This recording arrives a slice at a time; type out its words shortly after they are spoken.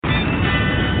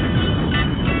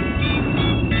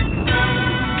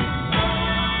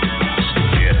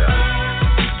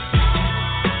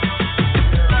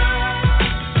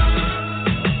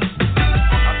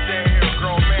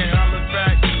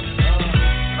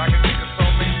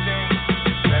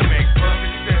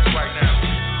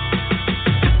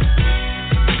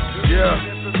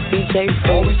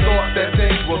Always thought that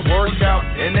things would work out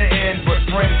in the end, but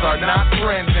friends are not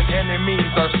friends and enemies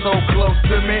are so close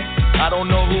to me. I don't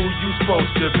know who you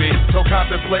supposed to be, so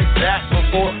contemplate that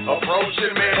before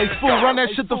approaching me. Hey fool, run that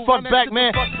shit the fuck back,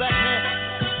 man.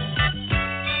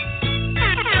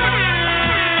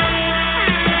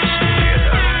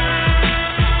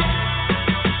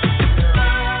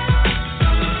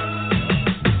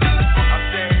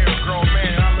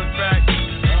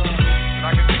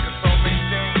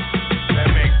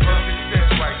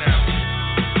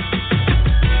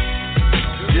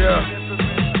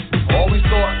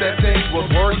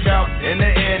 In the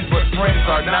end, but friends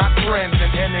are not friends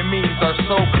and enemies are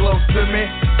so close to me.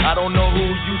 I don't know who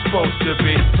you supposed to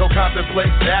be, so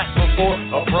contemplate that before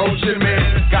approaching me.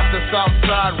 Got the south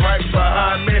side right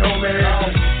behind me, homie.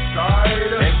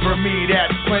 And for me,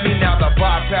 that's plenty. Now the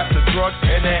bypass the drugs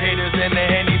and the haters and the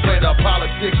henny play the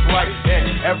politics right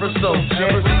and ever so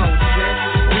gently.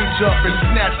 Reach up and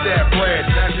snatch that bread,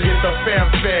 get the fam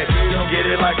fed. Get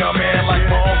it like a man, like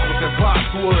my uncles and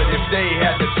pops would if they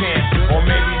had the chance. Or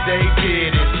maybe they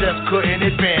did and just couldn't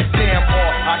advance. Damn,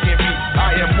 all I can be, I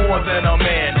am more than a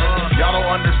man. Y'all don't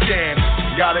understand.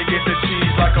 Gotta get the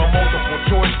cheese like a multiple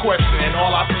choice question, and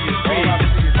all I see is B.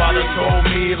 Father told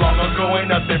me long ago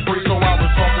ain't nothing free, so I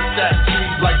was on the stack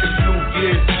cheese like it's New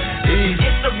Year's Eve.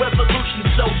 It's a revolution,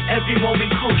 so every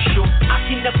moment crucial. I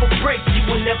can never break, you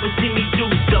will never see me do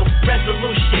so.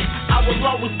 Resolution, I will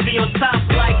always be on top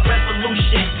like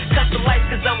revolution. Cut the lights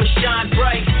cause I'ma shine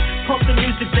bright. Pump the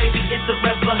music, baby, it's a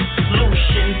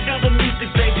revolution. Feel the music,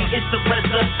 baby, it's a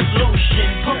resolution.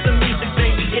 Pump the music,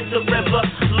 baby, it's a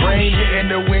revolution. Rain in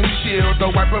the windshield,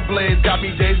 the wiper blades got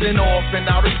me dazing off in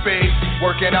outer space.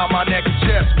 Working out my next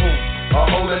chess move, a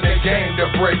hole in the game to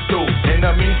break through. In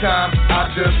the meantime,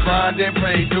 I just grind and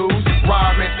pay dues.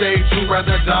 Rhyme and stay true,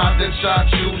 rather die than shine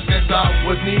shoes. Since I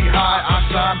was knee high, I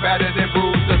shine better than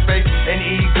bruise the face. And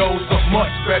ego so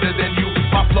much better than you.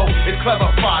 My flow is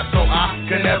clever-fied, so I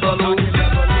can never lose.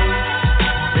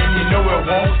 And you know it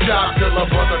won't stop till a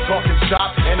brother talking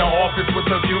shop in the office with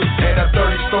a view and a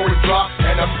 30-story drop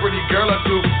and a pretty girl or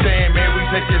two saying, man, we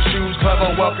take your shoes,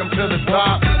 clever, welcome to the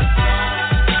top.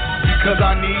 Because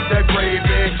I need that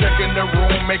gravy, checking the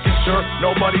room, making sure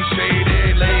nobody's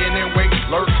shaded, laying in wait,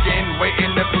 lurking,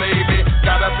 waiting to play me.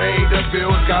 Gotta pay the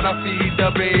bills, gotta feed the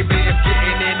baby. If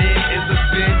getting in it is a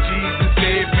sin, Jesus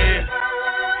save me.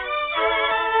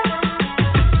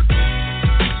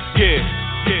 Yeah.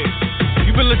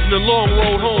 You've been listening to Long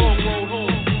Road Home.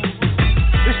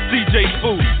 It's DJ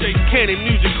Food, Cannon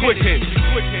Music Quick Hit.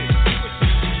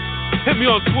 Hit me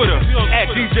on Twitter, at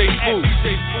DJ Food.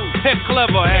 Hit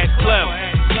Clever, at Clever.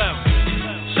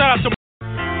 Shout out to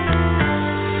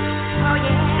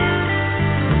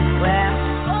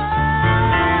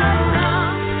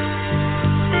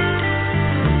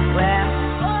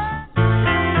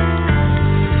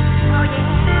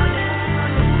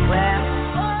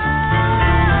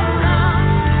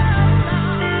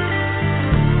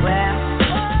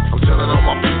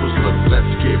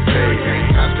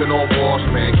No boss,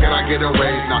 man, can I get a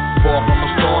raise? Not far from a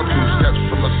star, 2 steps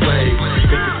from a slave.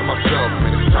 Thinking to myself,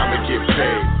 man, it's time to get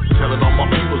paid. Telling all my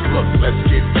peoples, look, let's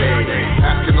get paid.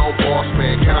 Asking no boss,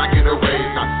 man, can I get a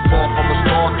raise? Not far from a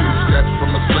star, 2 steps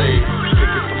from a slave.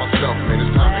 Thinking to myself, man,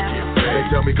 it's time to get paid. They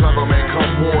tell me, clever man,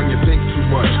 come on, you think too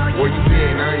much. Where you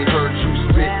been? I ain't heard you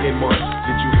spit in months.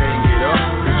 Did you hang it up?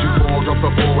 Did you fall off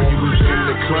the ball when you was in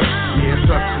the clutch? Yeah,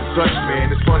 such and such, man.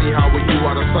 It's funny how when you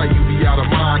out of sight, you be out of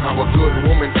mind. How a good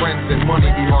woman, friends, and money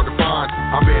be hard to find.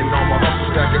 I've been on my hustle,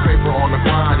 stacking paper on the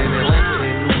grind in Atlanta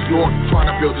and New York,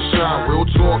 trying to build a shine. Real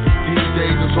talk, these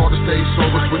days it's hard to stay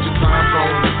sober. Switching time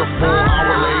zone with the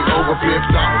 4-hour layover. Flip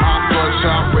stop, hot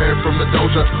bloodshot, red from the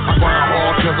doja. I grind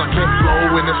hard cause I can't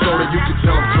flow in the soda. You can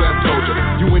tell I'm Clem told you.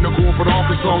 You in the corporate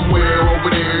office somewhere over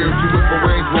there. If you with the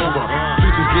Range Rover,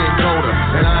 future's getting colder.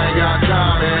 And I ain't got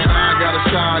time, man, I ain't got a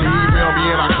shine. Email me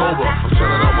in October. I'm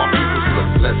telling all my people, look,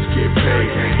 let's get paid.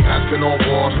 Asking all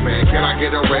boss, man, can I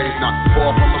get a raise? Not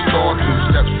far from a star,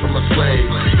 2 steps from a slave.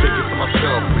 Thinking to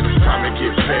myself, man, it's time to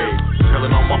get paid.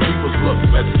 Telling all my peoples, look,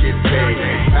 let's get paid.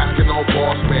 Asking all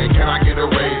boss, man, can I get a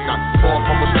raise? Not far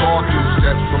from a star, 2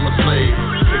 steps from a slave.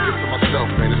 Thinking to myself,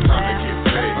 man, it's time to get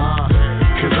paid.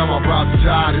 Cause I'm about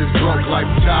tired of this broke life,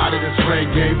 tired of this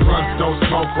reggae. Blunts don't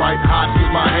smoke right, hot is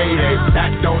my heyday.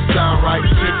 That don't sound right,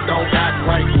 shit don't act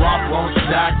right, guap won't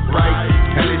stack right.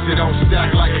 At least it don't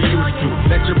stack like it used to.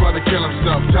 Let your brother kill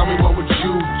himself, tell me what would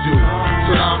you do?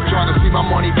 So now I'm trying to see my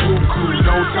money buku.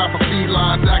 No time for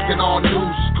felines acting all new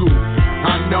school.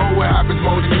 I know what happens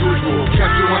more than usual.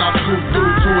 Catch you when I scoop through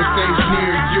to a stage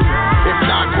near you. If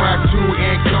not, grab 2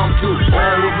 and come through. Or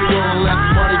if you will, let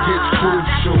money get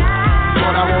crucial.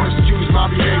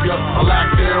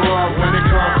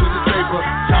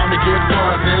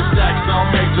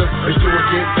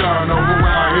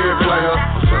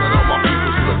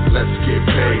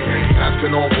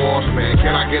 Asking no boss, man,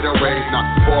 can I get a raise?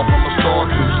 Not far from a star,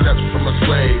 2 steps from a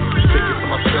slave. Thinking to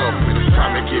myself, man, it's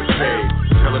time to get paid.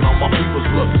 Telling all my peoples,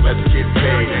 look, let's get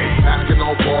paid. Asking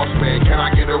no boss, man, can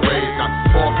I get a raise? Not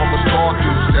far from a star,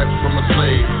 2 steps from a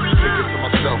slave. Thinking to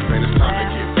myself, man, it's time to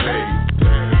get paid.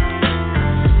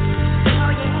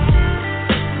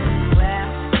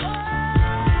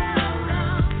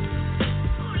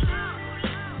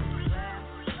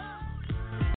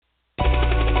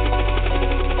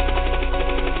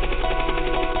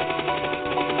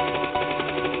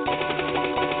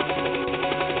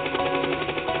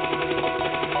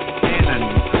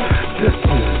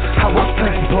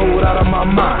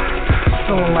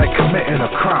 Feeling like committing a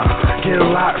crime. Get a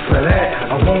lot for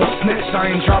that. I won't snitch, I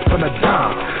ain't dropping a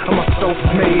dime. I'm a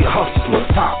self-made hustler,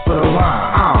 top of the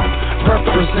line. I'm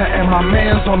representing my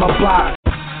mans on the block.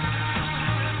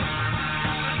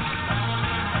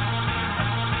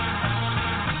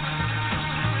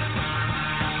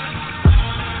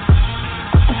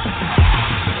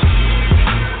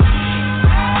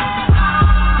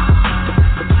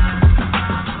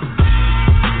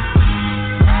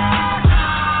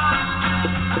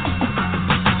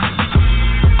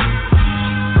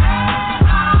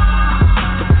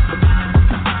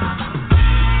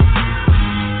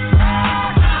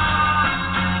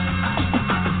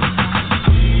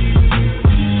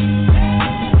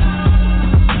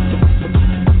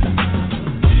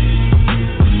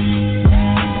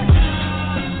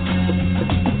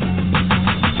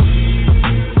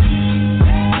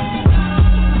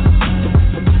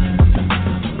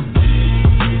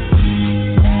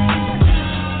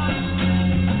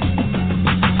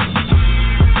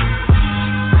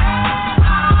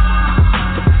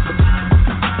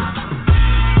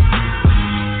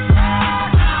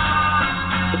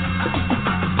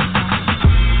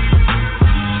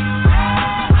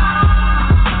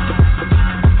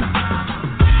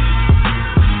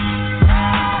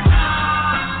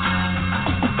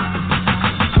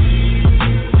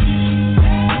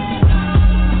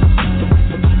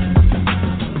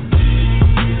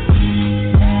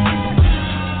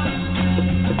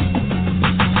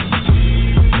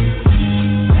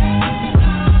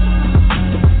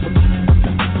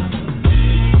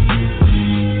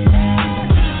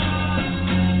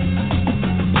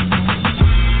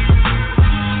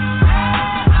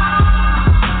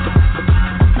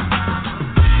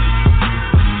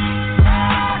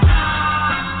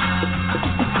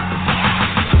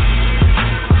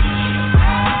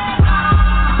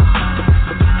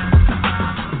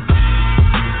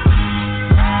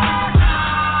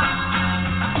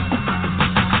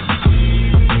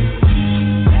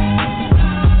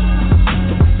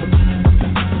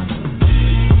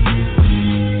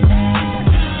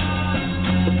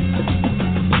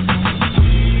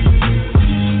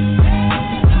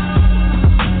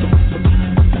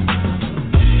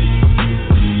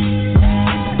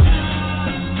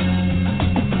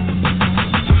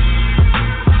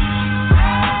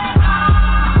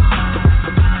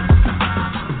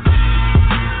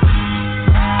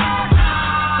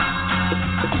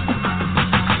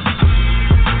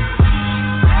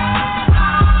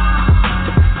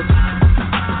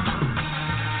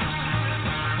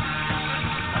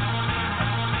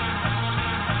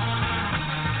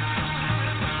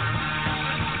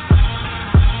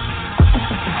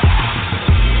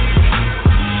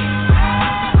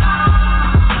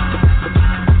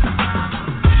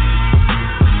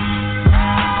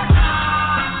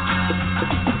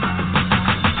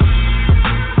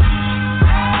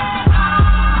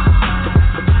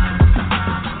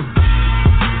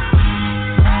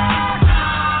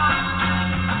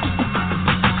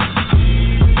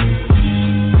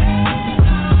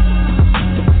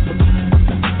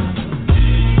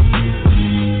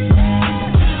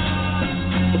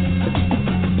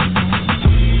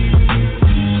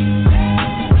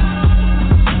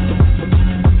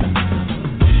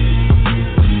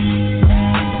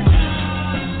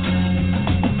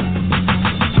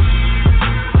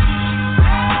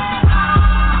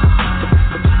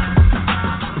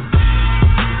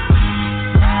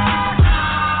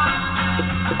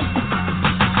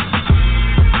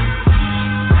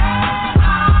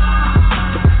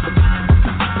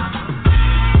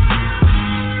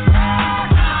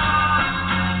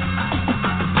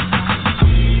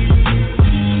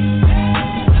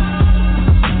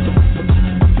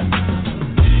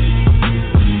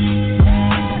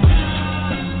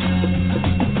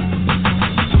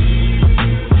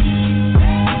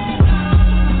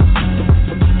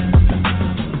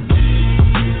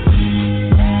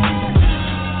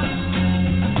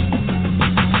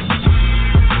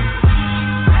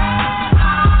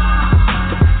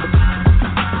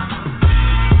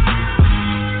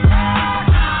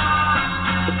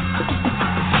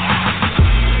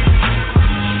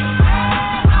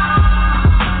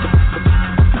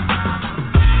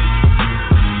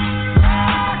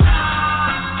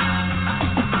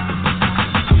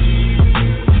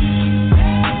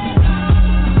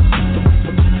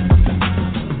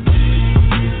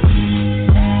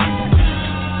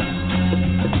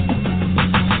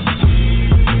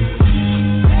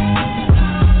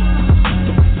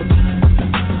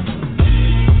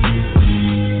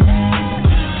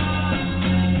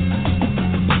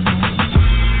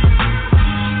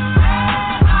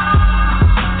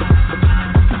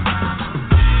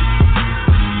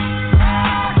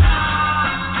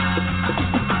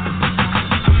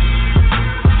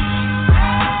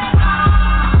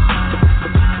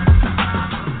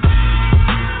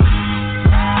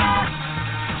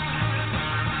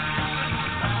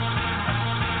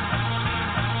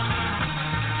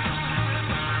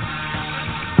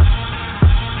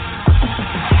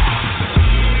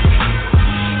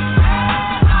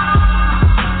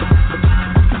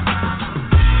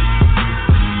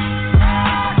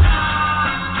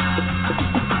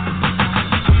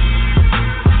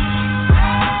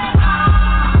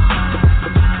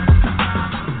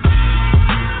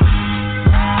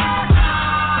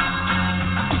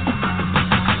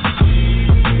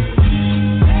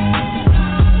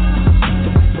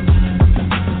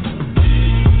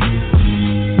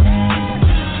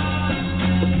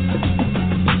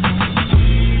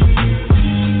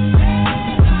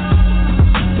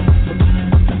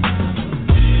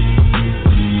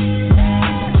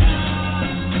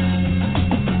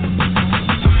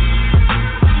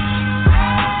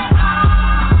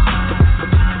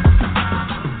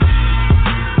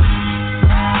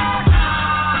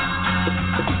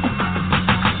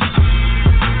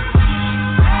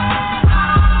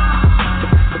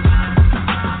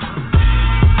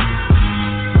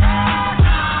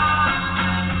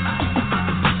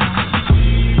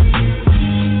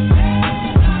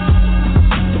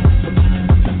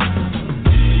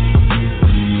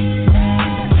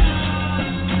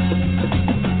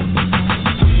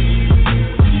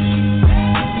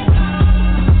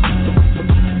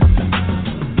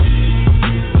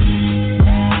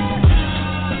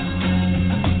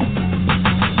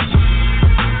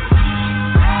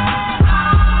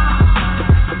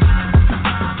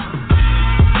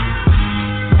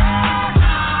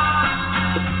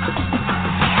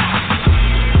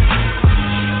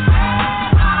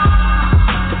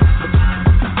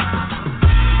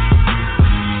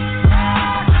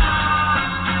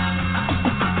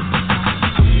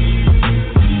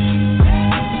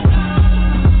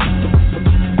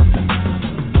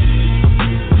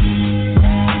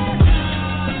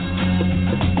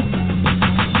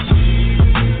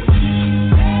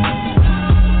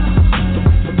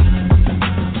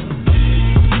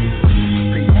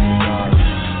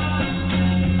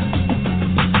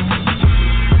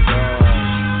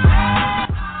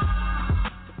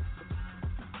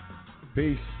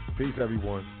 Peace. Peace,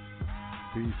 everyone.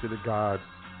 Peace to the gods.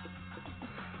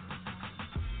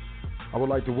 I would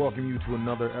like to welcome you to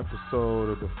another episode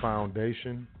of The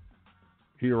Foundation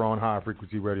here on High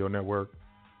Frequency Radio Network.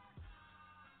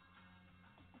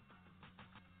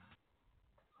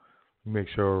 Make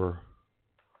sure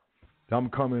I'm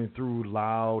coming through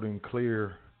loud and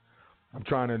clear. I'm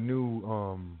trying a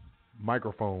new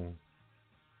microphone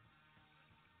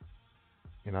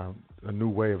and a new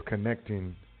way of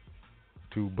connecting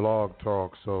to Blog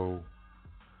Talk. So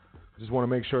I just want to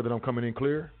make sure that I'm coming in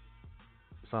clear.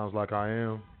 Sounds like I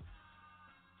am.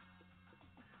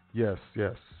 Yes.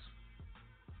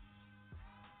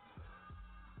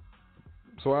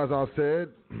 So as I said,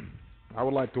 I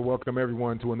would like to welcome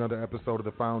everyone to another episode of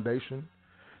The Foundation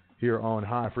here on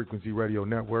High Frequency Radio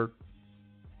Network.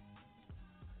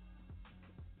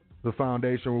 The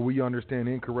Foundation, where we understand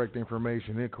incorrect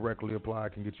information incorrectly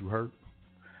applied can get you hurt.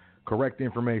 Correct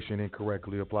information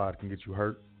incorrectly applied can get you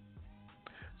hurt.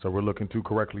 So we're looking to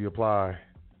correctly apply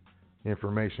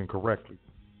information correctly,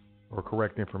 or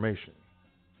correct information.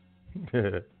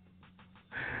 I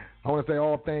want to say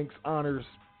all thanks, honors,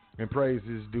 and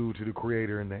praises due to the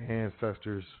Creator and the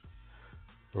ancestors.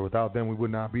 For without them, we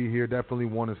would not be here. Definitely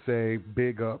want to say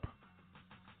big up,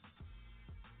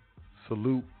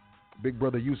 salute, Big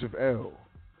Brother Yusuf L,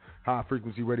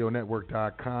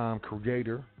 HighFrequencyRadioNetwork.com,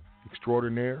 creator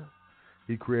extraordinaire.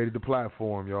 He created the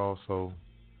platform, y'all. So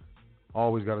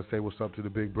always got to say what's up to the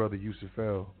Big Brother Yusuf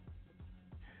L.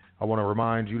 I want to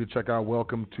remind you to check out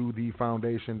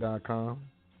WelcomeToTheFoundation.com. At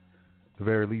the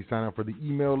very least, sign up for the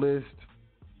email list.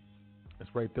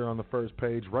 It's right there on the first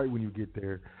page, right when you get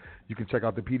there. You can check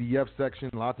out the PDF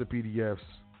section, lots of PDFs.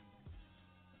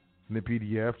 In the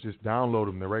PDF, just download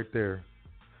them. They're right there.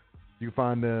 You can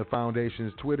find the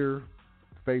Foundation's Twitter,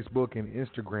 Facebook, and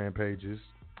Instagram pages.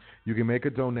 You can make a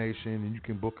donation, and you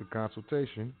can book a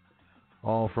consultation,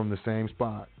 all from the same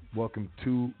spot. Welcome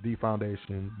to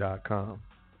thefoundation.com.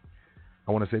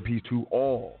 I want to say peace to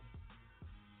all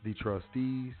the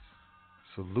trustees.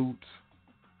 Salute.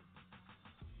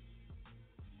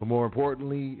 But more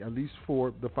importantly, at least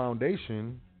for the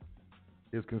Foundation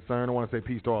is concerned, I want to say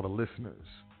peace to all the listeners.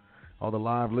 All the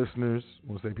live listeners. I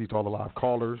want to say peace to all the live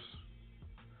callers.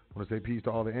 I want to say peace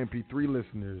to all the MP3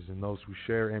 listeners and those who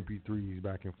share MP3s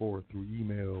back and forth through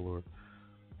email or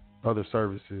other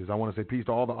services. I want to say peace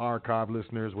to all the archive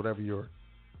listeners, whatever your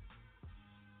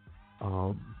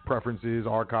preferences,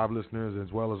 archive listeners,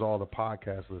 as well as all the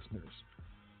podcast listeners.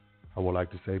 I would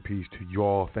like to say peace to you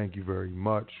all. Thank you very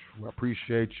much. I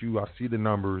appreciate you. I see the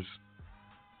numbers.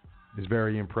 It's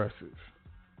very impressive.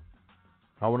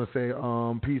 I want to say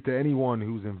peace to anyone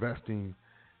who's investing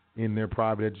in their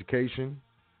private education.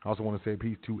 I also want to say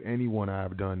peace to anyone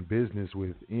I've done business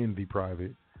with in the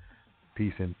private.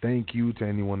 Peace and thank you to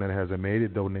anyone that has made a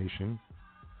donation,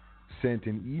 sent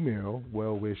an email,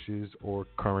 well wishes, or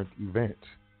current event.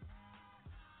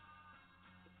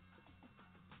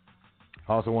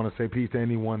 I also want to say peace to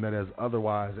anyone that has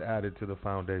otherwise added to the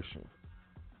Foundation.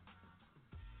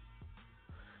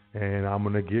 And I'm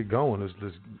going to get going. Let's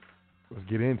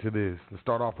get into this. Let's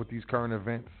start off with these current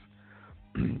events.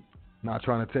 Not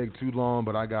trying to take too long,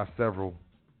 but I got several.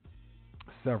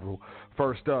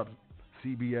 First up,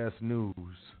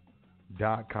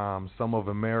 CBSNews.com. Some of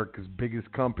America's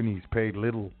biggest companies paid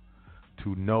little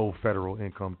to no federal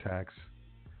income tax.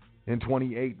 In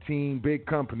 2018, big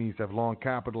companies have long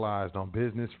capitalized on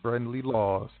business-friendly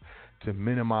laws to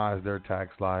minimize their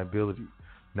tax liability.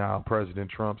 Now,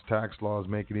 President Trump's tax laws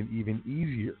making it even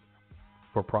easier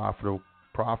for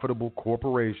profitable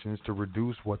corporations to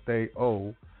reduce what they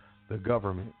owe the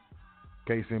government.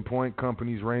 Case in point,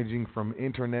 companies ranging from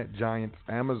internet giants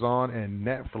Amazon and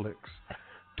Netflix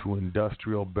to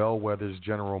industrial bellwethers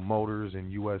General Motors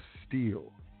and U.S.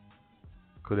 Steel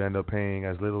could end up paying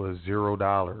as little as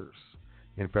 $0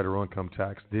 in federal income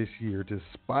tax this year,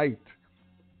 despite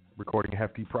recording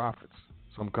hefty profits.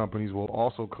 Some companies will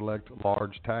also collect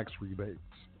large tax rebates.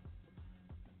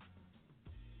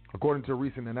 According to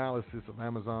recent analysis of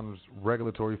Amazon's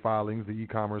regulatory filings, the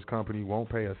e-commerce company won't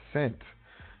pay a cent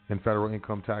in federal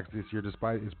income tax this year,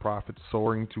 despite its profits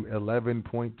soaring to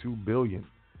 $11.2 billion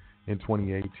in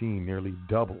 2018, nearly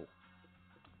double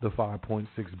the $5.6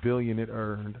 billion it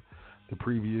earned the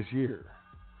previous year.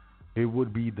 It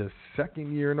would be the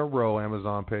second year in a row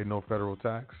Amazon paid no federal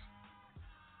tax,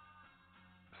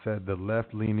 said the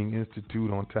left-leaning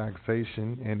Institute on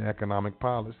Taxation and Economic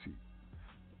Policy,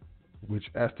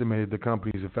 which estimated the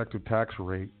company's effective tax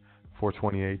rate for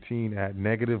 2018 at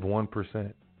negative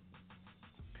 1%.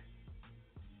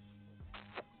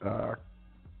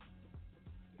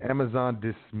 Amazon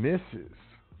dismisses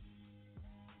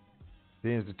The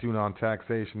Institute on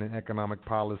Taxation and Economic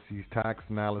Policy's tax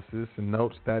analysis and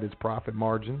notes that its profit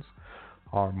margins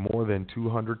are more than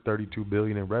 $232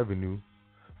 billion in revenue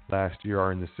last year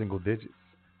are in the single digits.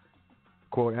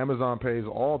 Quote, Amazon pays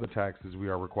all the taxes we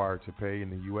are required to pay in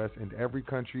the U.S. and every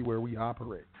country where we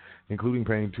operate, including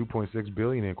paying $2.6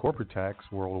 billion in corporate tax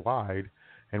worldwide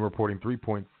and reporting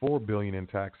 $3.4 billion in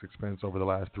tax expense over the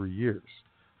last 3 years,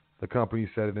 the company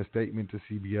said in a statement to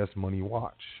CBS Money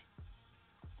Watch.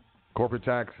 Corporate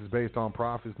tax is based on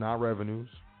profits, not revenues,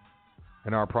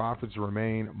 and our profits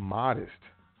remain modest,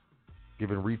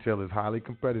 given retail is highly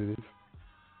competitive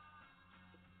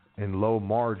and low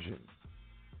margin,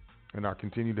 and our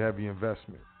continued heavy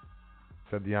investment,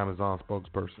 said the Amazon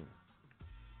spokesperson.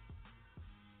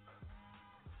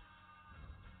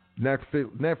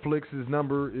 Netflix's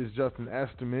number is just an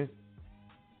estimate.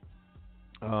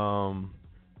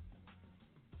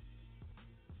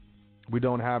 We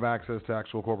don't have access to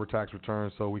actual corporate tax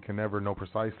returns, so we can never know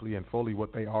precisely and fully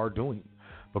what they are doing.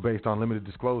 But based on limited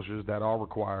disclosures that are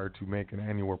required to make an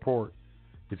annual report,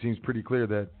 it seems pretty clear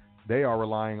that they are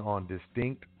relying on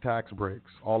distinct tax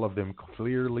breaks, all of them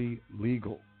clearly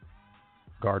legal.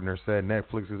 Gardner said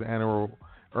Netflix's annual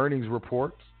earnings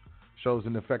report shows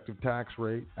an effective tax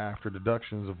rate after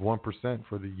deductions of 1%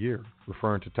 for the year,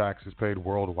 referring to taxes paid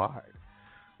worldwide.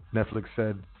 Netflix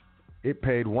said it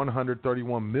paid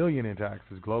 $131 million in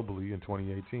taxes globally in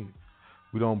 2018.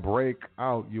 We don't break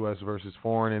out U.S. versus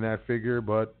foreign in that figure,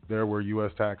 but there were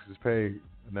U.S. taxes paid,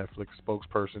 a Netflix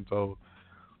spokesperson told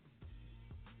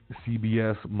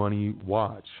CBS Money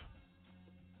Watch.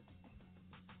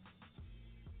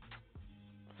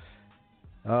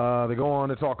 They go on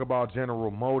to talk about General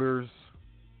Motors.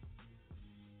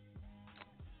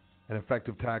 An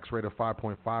effective tax rate of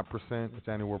 5.5%, its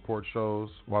annual report shows,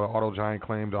 while the auto giant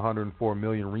claimed $104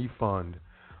 million refund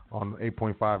on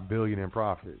 $8.5 billion in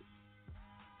profit.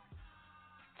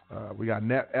 We got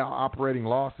net operating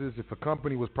losses. If a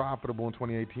company was profitable in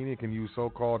 2018, it can use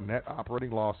so-called net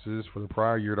operating losses for the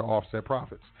prior year to offset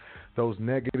profits. Those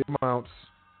negative amounts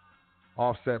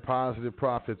offset positive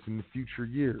profits in the future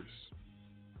years,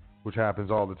 which happens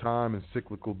all the time in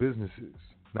cyclical businesses,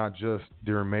 not just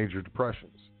during major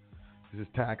depressions. This is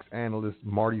tax analyst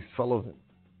Marty Sullivan.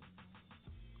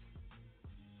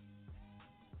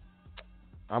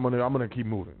 I'm gonna keep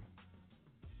moving.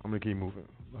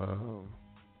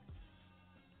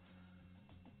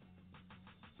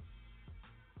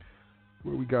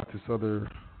 Where we got this other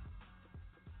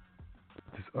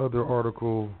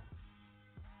article.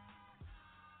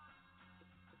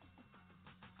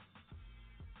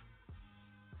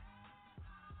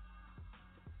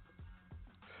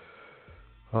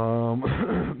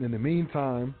 In the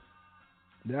meantime,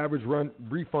 the average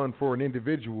refund for an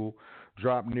individual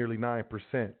dropped nearly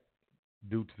 9%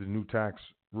 due to the new tax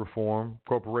reform.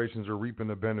 Corporations are reaping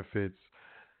the benefits.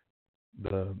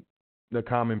 The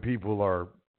common people are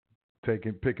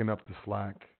picking up the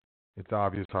slack. It's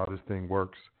obvious how this thing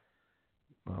works.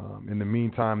 In the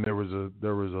meantime, there was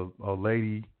a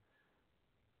lady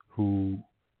who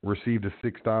received a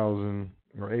 $6,000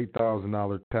 or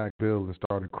 $8,000 tax bill and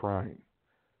started crying.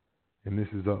 And this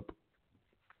is up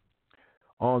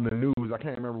on the news. I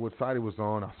can't remember what site it was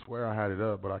on. I swear I had it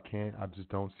up, but I just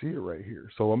don't see it right here.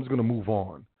 So I'm just going to move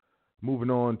on. Moving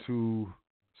on to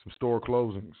some store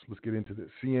closings. Let's get into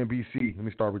this. CNBC, let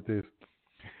me start with this.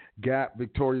 Gap,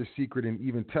 Victoria's Secret, and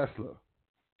even Tesla.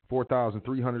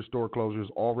 4,300 store closures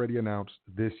already announced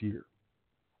this year.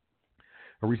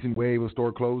 A recent wave of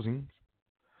store closings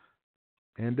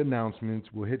and announcements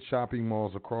will hit shopping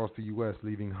malls across the U.S.,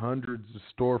 leaving hundreds of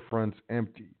storefronts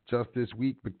empty. Just this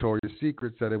week, Victoria's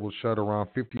Secret said it will shut around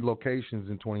 50 locations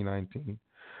in 2019,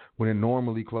 when it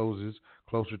normally closes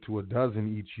closer to a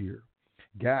dozen each year.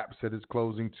 Gap said it's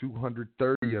closing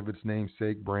 230 of its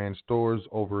namesake brand stores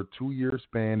over a 2-year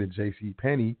span, and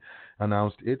JCPenney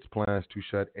announced its plans to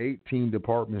shut 18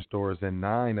 department stores and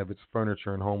 9 of its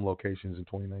furniture and home locations in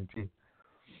 2019.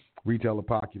 Retail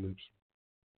apocalypse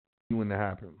to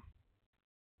happen.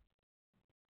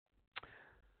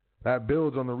 That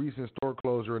builds on the recent store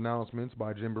closure announcements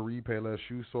by Gymboree, Payless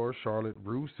Shoe Source, Charlotte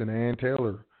Russe, and Ann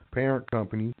Taylor, parent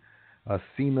company,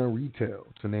 Ascena Retail,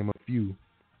 to name a few.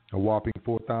 A whopping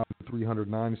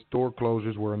 4,309 store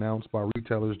closures were announced by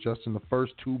retailers just in the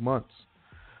first 2 months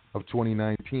of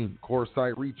 2019.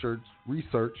 Coresight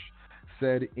Research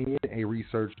said in a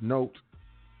research note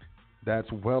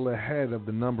that's well ahead of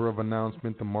the number of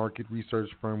announcements the market research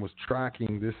firm was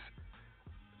tracking this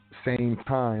same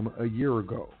time a year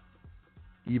ago.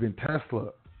 Even Tesla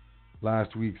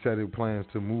last week said it plans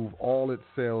to move all its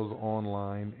sales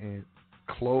online and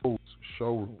close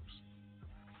showrooms.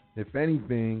 If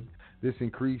anything, This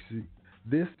increases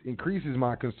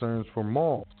my concerns for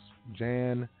malls.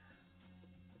 Jan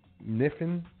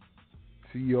Niffen,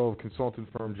 CEO of consulting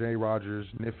firm J. Rogers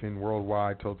Niffen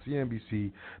Worldwide, told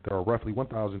CNBC there are roughly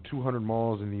 1,200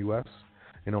 malls in the U.S.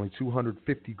 and only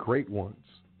 250 great ones.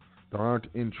 They aren't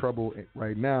in trouble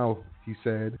right now, he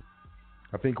said.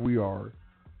 I think we are.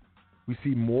 We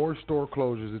see more store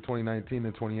closures in 2019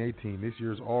 than 2018. This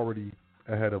year is already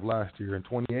ahead of last year. In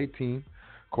 2018,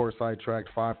 Coresight tracked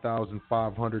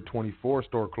 5,524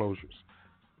 store closures,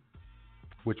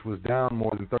 which was down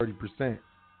more than 30%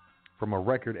 from a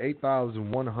record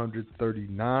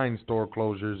 8,139 store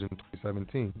closures in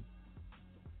 2017.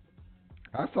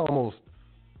 That's almost,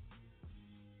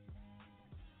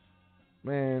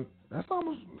 man, let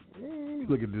me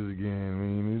look at this again. I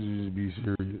mean, this should be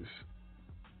serious.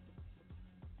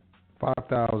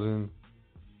 5,000,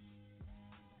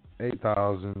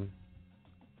 8,000,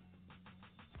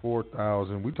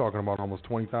 4,000. We're talking about almost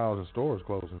 20,000 stores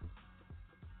closing.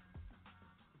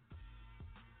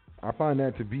 I find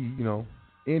that to be,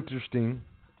 interesting.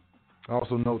 I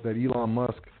also note that Elon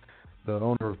Musk, the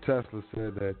owner of Tesla,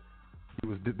 said that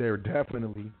they're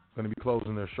definitely going to be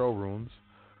closing their showrooms.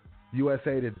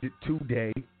 USA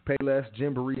Today, Payless,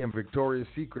 Gymboree, and Victoria's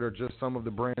Secret are just some of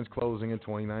the brands closing in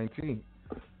 2019.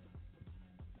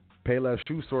 Payless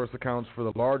Shoe Source accounts for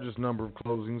the largest number of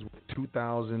closings with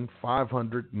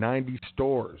 2,590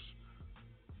 stores,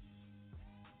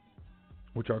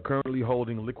 which are currently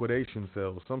holding liquidation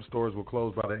sales. Some stores will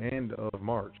close by the end of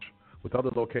March, with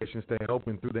other locations staying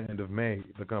open through the end of May,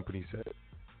 the company said.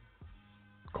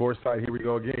 Coresight, here we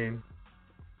go again,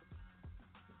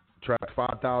 tracked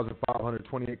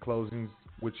 5,528 closings,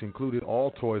 which included all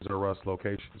Toys R Us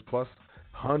locations, plus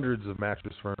hundreds of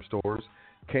Mattress Firm stores,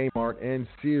 Kmart and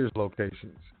Sears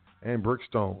locations, and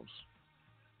Brookstones.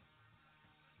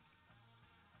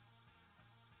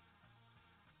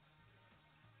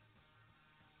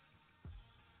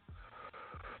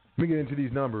 Let me get into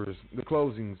these numbers. The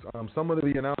closings. Some of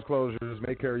the announced closures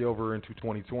may carry over into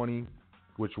 2020,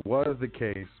 which was the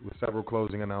case with several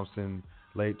closing announced in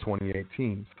late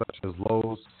 2018, such as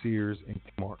Lowe's, Sears, and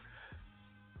Kmart.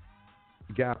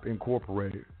 Gap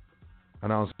Incorporated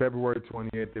announced February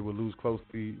 28th they would lose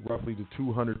roughly to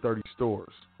 230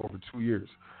 stores over 2 years.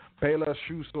 Payless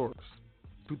Shoe Source,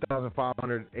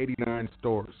 2,589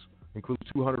 stores, includes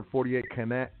 248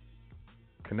 Canada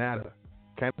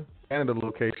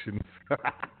locations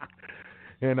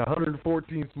and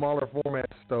 114 smaller format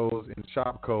stores in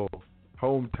Shopko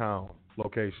hometown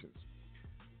locations.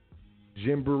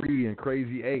 Gymboree and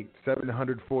Crazy 8,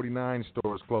 749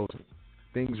 stores closing.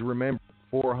 Things Remember,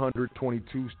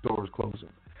 422 stores closing.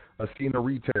 Ascena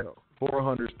Retail,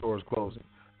 400 stores closing.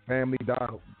 Family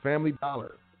Dollar,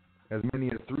 as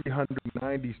many as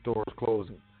 390 stores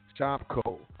closing.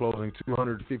 Shopko, closing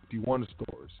 251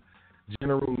 stores.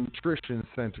 General Nutrition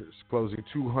Centers, closing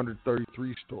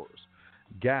 233 stores.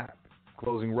 Gap,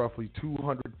 closing roughly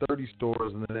 230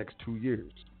 stores in the next 2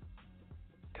 years.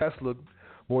 Tesla,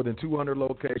 more than 200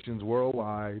 locations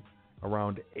worldwide.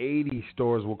 Around 80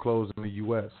 stores will close in the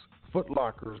U.S. Foot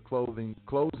Locker is closing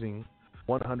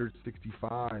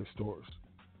 165 stores.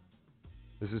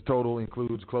 This is total,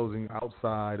 includes closing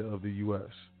outside of the U.S.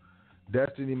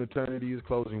 Destiny Maternity is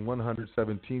closing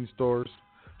 117 stores.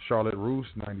 Charlotte Russe,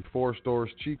 94 stores.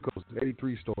 Chico's,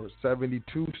 83 stores.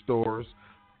 72 stores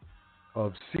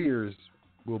of Sears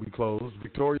will be closed.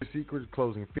 Victoria's Secret is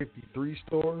closing 53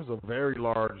 stores, a very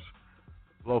large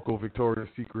local Victoria's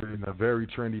Secret in a very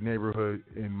trendy neighborhood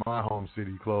in my home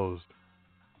city closed.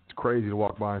 It's crazy to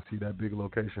walk by and see that big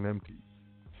location empty.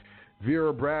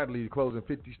 Vera Bradley closing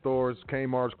 50 stores.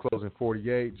 Kmart's closing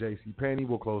 48. JCPenney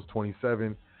will close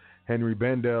 27. Henry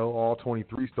Bendel, all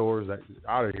 23 stores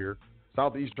out of here.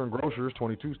 Southeastern Grocers,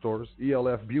 22 stores.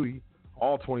 ELF Beauty,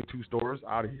 all 22 stores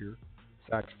out of here.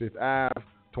 Saks Fifth Ave,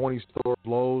 20 stores.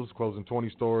 Lowe's closing 20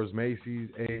 stores. Macy's,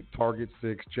 8. Target,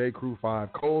 6. J. Crew,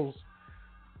 5. Kohl's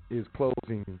is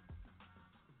closing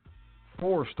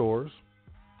 4 stores.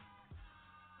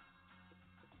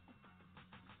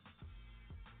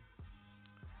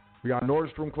 We got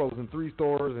Nordstrom closing 3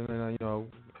 stores, and then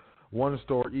 1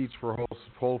 store each for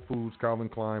Whole Foods, Calvin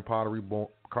Klein, Pottery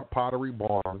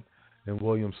Barn, and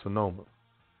Williams-Sonoma.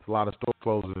 It's a lot of store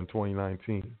closings in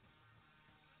 2019.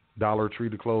 Dollar Tree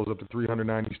to close up to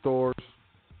 390 stores.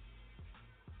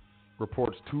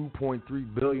 Reports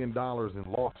 $2.3 billion in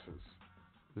losses.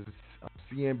 This is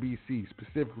CNBC.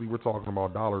 Specifically, we're talking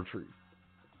about Dollar Tree.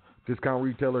 Discount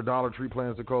retailer Dollar Tree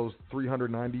plans to close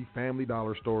 390 Family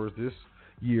Dollar stores this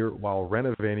year while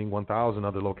renovating 1,000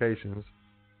 other locations.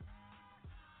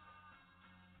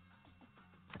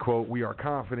 quote, "We are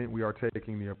confident we are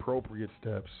taking the appropriate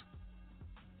steps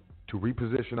to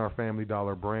reposition our Family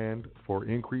Dollar brand for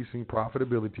increasing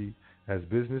profitability as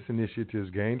business initiatives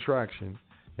gain traction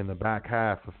in the back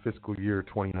half of fiscal year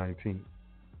 2019.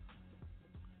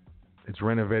 Its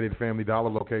renovated Family Dollar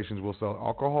locations will sell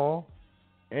alcohol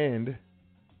and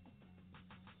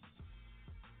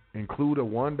include a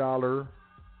 $1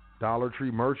 Dollar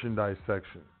Tree merchandise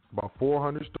section. About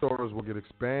 400 stores will get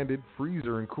expanded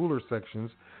freezer and cooler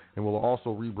sections, and will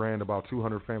also rebrand about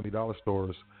 200 Family Dollar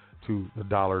stores to the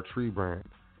Dollar Tree brand.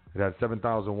 It had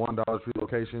 7,001 Dollar Tree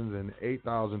locations and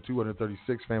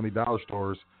 8,236 Family Dollar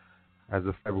stores as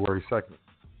of February 2nd.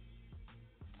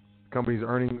 The company's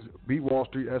earnings beat Wall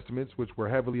Street estimates, which were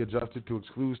heavily adjusted to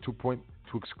exclude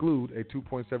a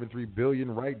 $2.73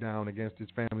 billion write-down against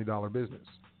its Family Dollar business.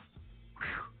 Whew.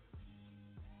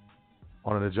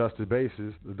 On an adjusted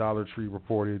basis, the Dollar Tree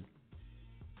reported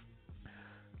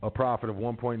a profit of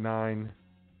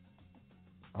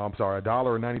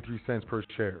 $1.93 per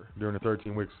share during the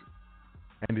 13 weeks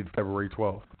ended February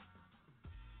 12th,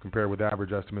 compared with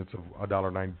average estimates of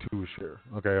 $1.92 a share.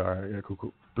 Okay, all right, yeah,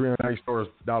 cool. 390 stores,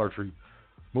 Dollar Tree.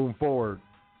 Moving forward,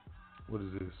 what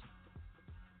is this?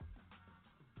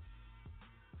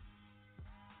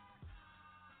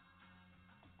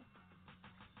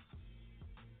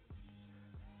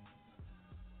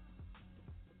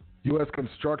 U.S.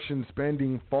 construction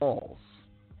spending falls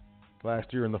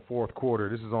last year in the fourth quarter.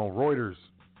 This is on Reuters.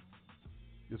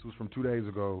 This was from 2 days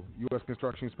ago. U.S.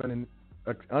 construction spending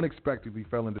unexpectedly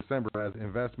fell in December as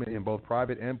investment in both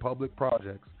private and public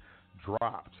projects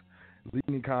dropped,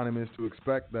 leading economists to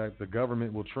expect that the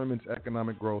government will trim its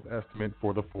economic growth estimate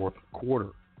for the fourth quarter.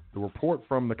 The report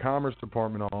from the Commerce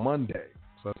Department on Monday,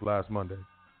 so that's last Monday.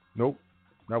 Nope,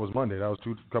 that was Monday. That was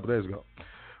a couple days ago.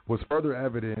 Was further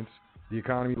evidence the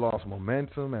economy lost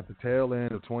momentum at the tail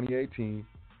end of 2018.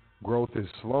 Growth is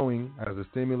slowing as the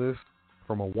stimulus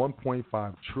from a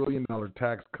 $1.5 trillion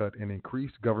tax cut and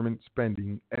increased government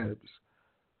spending ebbs.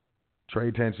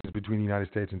 Trade tensions between the United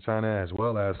States and China, as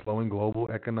well as slowing global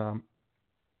economic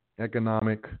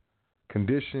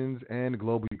conditions and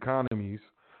global economies,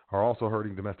 are also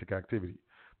hurting domestic activity.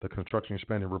 The construction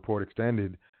spending report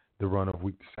extended the run of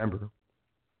weak December.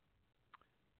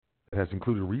 It has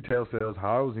included retail sales,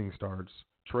 housing starts,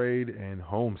 trade, and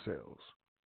home sales.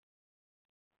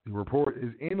 The report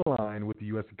is in line with the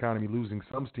U.S. economy losing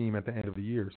some steam at the end of the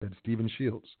year, said Stephen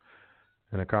Shields,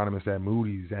 an economist at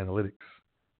Moody's Analytics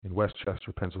in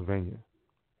Westchester, Pennsylvania.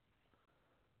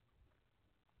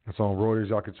 That's on Reuters.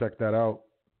 Y'all can check that out.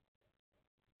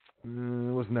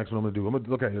 What's the next one I'm going to do?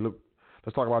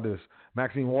 Let's talk about this.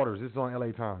 Maxine Waters. This is on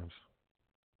LA Times.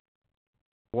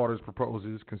 Waters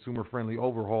proposes consumer-friendly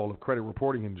overhaul of credit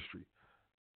reporting industry.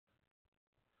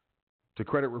 To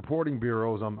credit reporting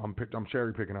bureaus, I'm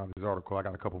cherry-picking out this article. I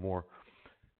got a couple more.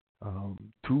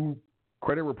 To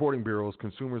credit reporting bureaus,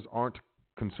 consumers aren't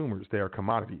consumers. They are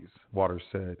commodities, Waters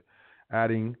said,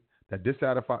 adding that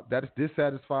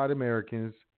dissatisfied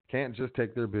Americans can't just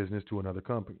take their business to another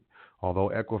company. Although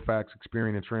Equifax,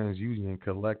 Experian, and TransUnion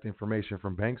collect information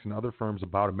from banks and other firms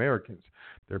about Americans,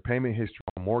 their payment history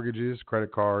on mortgages,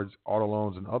 credit cards, auto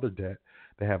loans, and other debt,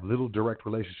 they have little direct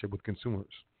relationship with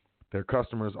consumers. Their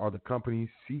customers are the companies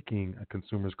seeking a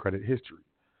consumer's credit history.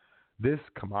 This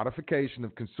commodification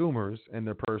of consumers and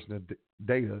their personal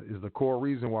data is the core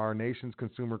reason why our nation's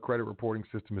consumer credit reporting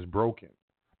system is broken.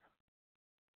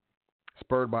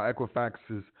 Spurred by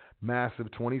Equifax's massive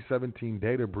 2017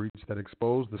 data breach that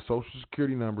exposed the Social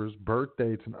Security numbers, birth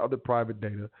dates, and other private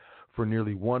data for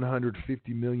nearly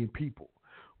 150 million people,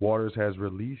 Waters has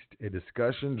released a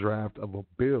discussion draft of a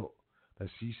bill that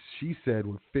she said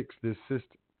would fix this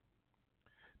system.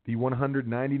 The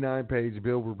 199-page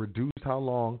bill will reduce how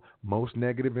long most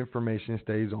negative information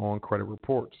stays on credit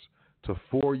reports to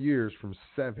 4 years from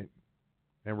 7,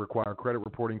 and require credit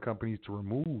reporting companies to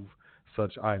remove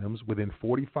such items within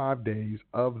 45 days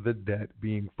of the debt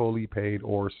being fully paid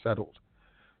or settled.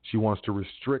 She wants to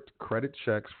restrict credit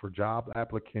checks for job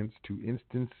applicants to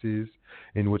instances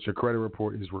in which a credit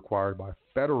report is required by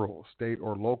federal, state,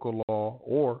 or local law,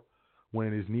 or when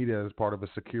it is needed as part of a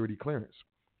security clearance.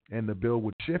 And the bill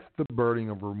would shift the burden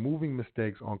of removing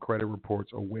mistakes on credit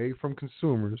reports away from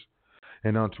consumers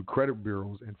and onto credit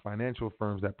bureaus and financial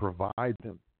firms that provide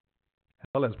them, as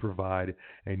well as provide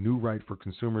a new right for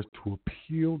consumers to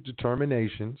appeal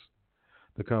determinations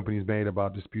the companies made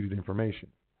about disputed information.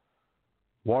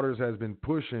 Waters has been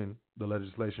pushing the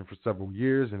legislation for several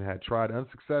years and had tried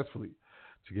unsuccessfully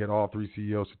to get all three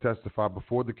CEOs to testify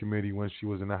before the committee when she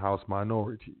was in the House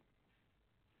minority.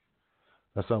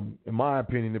 That's something, in my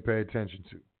opinion, to pay attention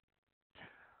to.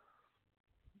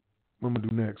 What am I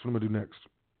gonna do next?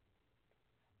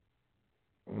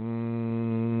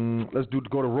 Let's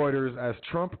go to Reuters. As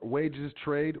Trump wages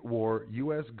trade war,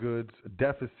 U.S. goods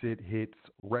deficit hits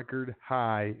record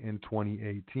high in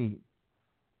 2018.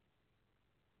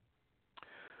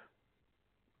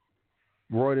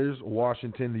 Reuters,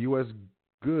 Washington, the U.S.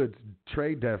 goods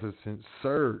trade deficit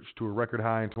surged to a record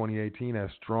high in 2018 as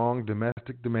strong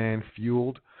domestic demand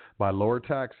fueled by lower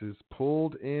taxes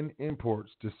pulled in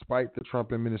imports despite the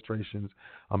Trump administration's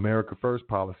America First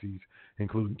policies,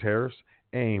 including tariffs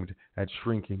aimed at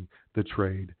shrinking the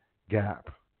trade gap.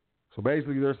 So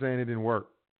basically they're saying it didn't work.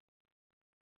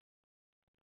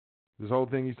 This whole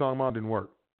thing he's talking about didn't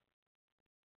work.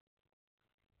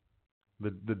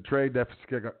 The trade deficit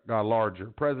got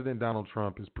larger. President Donald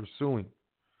Trump is pursuing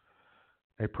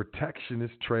a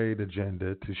protectionist trade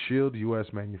agenda to shield U.S.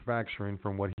 manufacturing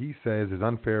from what he says is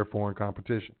unfair foreign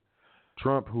competition.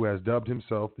 Trump, who has dubbed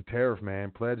himself the tariff man,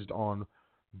 pledged on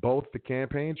both the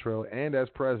campaign trail and as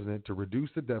president to reduce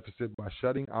the deficit by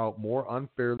shutting out more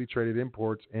unfairly traded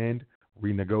imports and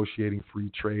renegotiating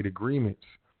free trade agreements.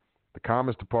 The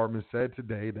Commerce Department said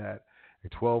today that a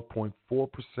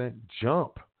 12.4%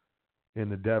 jump in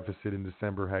the deficit in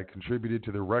December had contributed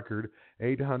to the record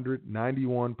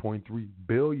 $891.3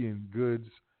 billion goods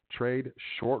trade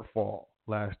shortfall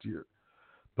last year.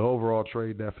 The overall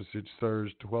trade deficit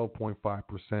surged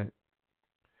 12.5%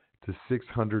 to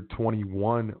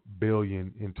 $621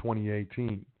 billion in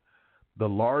 2018, the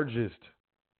largest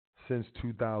since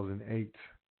 2008.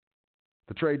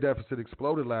 The trade deficit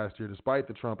exploded last year despite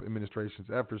the Trump administration's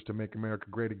efforts to make America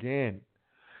great again,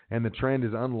 and the trend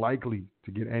is unlikely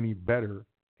to get any better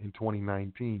in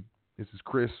 2019. This is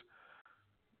Chris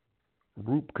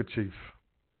Rupkechief,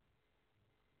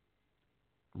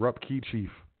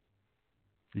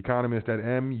 economist at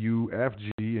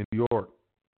MUFG in New York.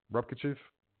 Rupkechief?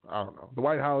 I don't know. The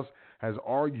White House has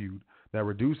argued that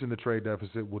reducing the trade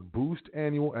deficit would boost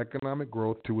annual economic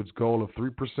growth to its goal of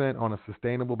 3% on a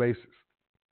sustainable basis.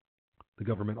 The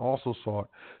government also sought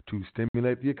to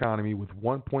stimulate the economy with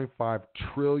 $1.5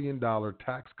 trillion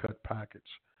tax cut package,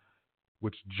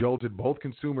 which jolted both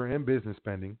consumer and business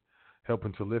spending,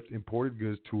 helping to lift imported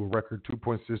goods to a record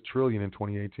 $2.6 trillion in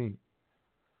 2018.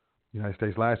 The United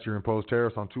States last year imposed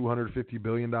tariffs on $250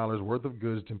 billion worth of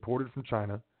goods imported from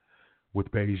China, with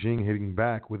Beijing hitting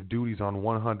back with duties on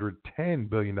 $110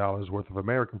 billion worth of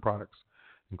American products,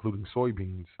 including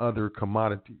soybeans, other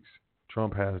commodities.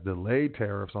 Trump has delayed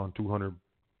tariffs on $200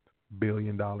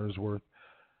 billion worth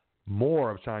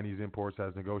more of Chinese imports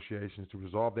as negotiations to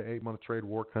resolve the 8-month trade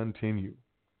war continue.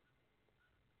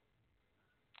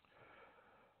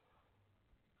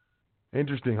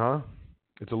 Interesting, huh?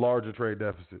 It's a larger trade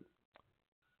deficit.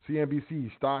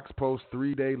 CNBC, stocks post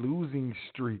 3-day losing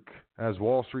streak as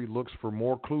Wall Street looks for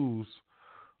more clues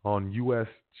on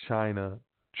U.S.-China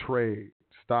trade.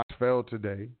 Stocks fell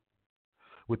today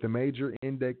with the major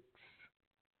indexes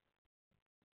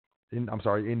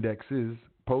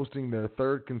posting their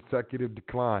third consecutive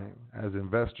decline as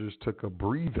investors took a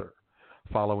breather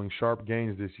following sharp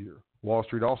gains this year. Wall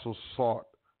Street also sought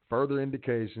further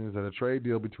indications that a trade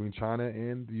deal between China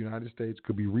and the United States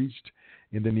could be reached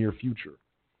in the near future.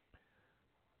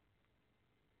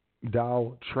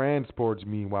 Dow Transports,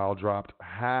 meanwhile, dropped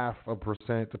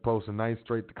 0.5% to post a nice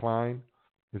straight decline,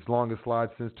 its longest slide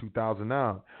since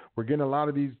 2009. We're getting a lot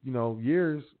of these,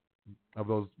 years of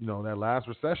those, that last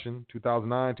recession,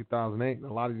 2009, 2008, and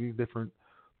a lot of these different,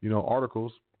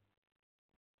 articles.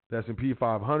 The S&P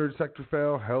 500 sector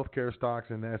fell. Healthcare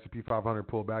stocks in the S&P 500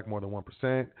 pulled back more than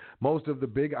 1%. Most of the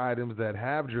big items that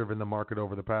have driven the market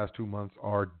over the past 2 months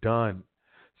are done,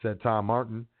 said Tom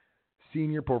Martin,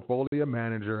 senior portfolio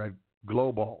manager at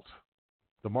Globalt.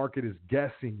 The market is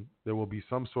guessing there will be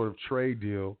some sort of trade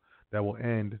deal that will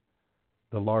end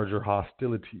the larger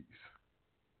hostilities.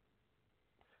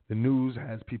 The news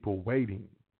has people waiting.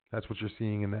 That's what you're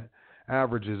seeing in the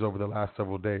averages over the last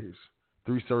several days.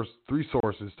 Three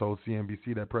sources told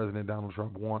CNBC that President Donald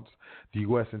Trump wants the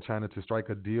U.S. and China to strike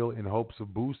a deal in hopes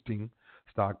of boosting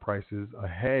stock prices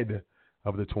ahead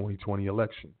of the 2020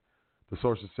 election. The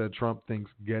sources said Trump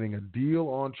thinks getting a deal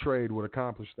on trade would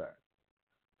accomplish that.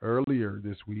 Earlier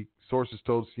this week, sources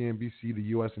told CNBC the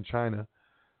U.S. and China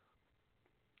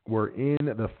were in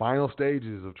the final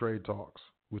stages of trade talks,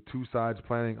 with two sides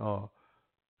planning a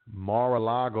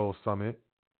Mar-a-Lago summit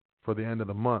for the end of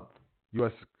the month.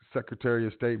 U.S. Secretary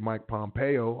of State Mike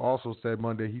Pompeo also said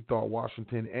Monday he thought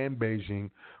Washington and Beijing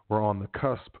were on the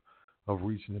cusp of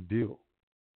reaching a deal.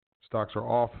 Stocks are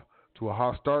off to a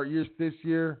hot start this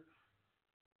year,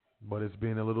 but it's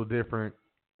been a little different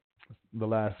the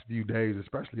last few days,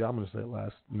 especially I'm going to say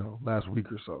last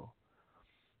week or so.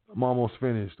 I'm almost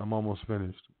finished.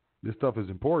 This stuff is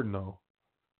important, though.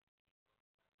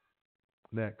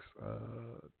 Next.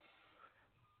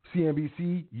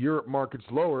 CNBC, Europe markets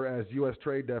lower as U.S.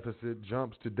 trade deficit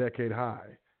jumps to decade high.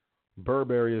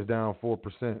 Burberry is down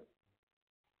 4%.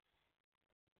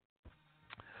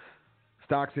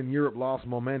 Stocks in Europe lost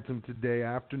momentum today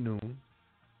afternoon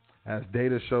as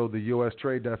data showed the U.S.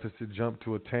 trade deficit jumped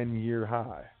to a 10-year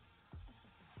high.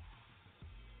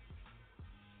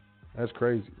 That's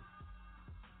crazy.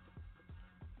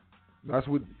 That's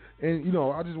what, and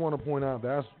I just want to point out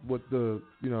that's what the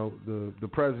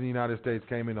president of the United States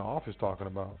came into office talking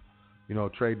about.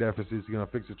 Trade deficits,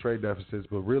 fix the trade deficits,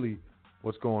 but really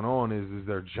what's going on is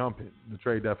they're jumping. The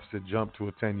trade deficit jumped to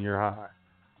a 10-year high.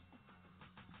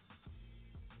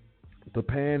 The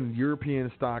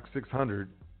Pan-European Stock 600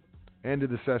 ended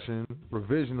the session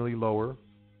provisionally lower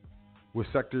with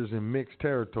sectors in mixed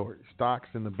territory. Stocks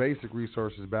in the basic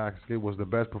resources basket was the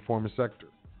best performing sector,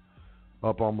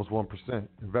 up almost 1%.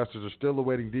 Investors are still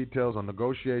awaiting details on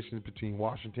negotiations between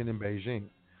Washington and Beijing.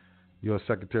 U.S.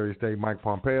 Secretary of State Mike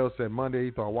Pompeo said Monday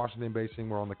he thought Washington and Beijing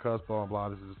were on the cusp, blah, blah,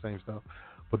 blah. This is the same stuff.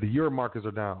 But the euro markets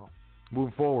are down.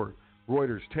 Moving forward,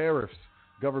 Reuters, tariffs,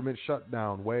 government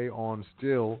shutdown weigh on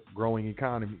still growing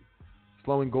economy.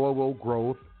 Slowing global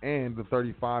growth and the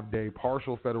 35-day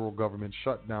partial federal government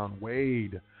shutdown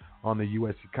weighed on the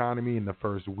U.S. economy in the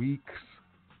first weeks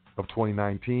of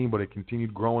 2019, but it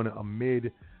continued growing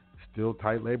amid still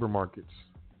tight labor markets.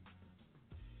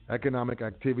 Economic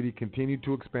activity continued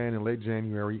to expand in late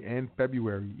January and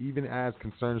February, even as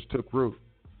concerns took root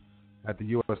at the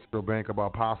U.S. Central Bank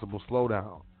about possible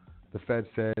slowdown. The Fed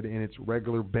said in its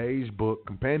regular beige book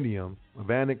compendium of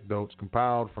anecdotes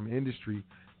compiled from industry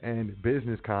and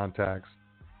business contacts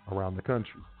around the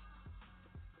country.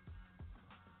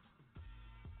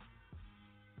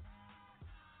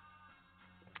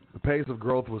 The pace of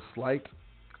growth was slight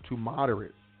to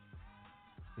moderate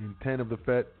in 10 of the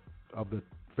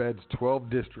Fed's 12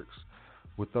 districts,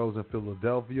 with those in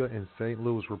Philadelphia and St.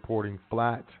 Louis reporting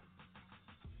flat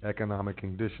economic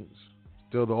conditions.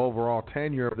 Still, the overall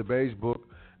tenure of the Beige Book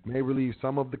may relieve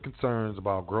some of the concerns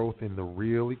about growth in the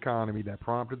real economy that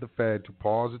prompted the Fed to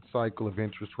pause its cycle of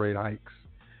interest rate hikes.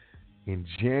 In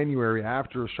January,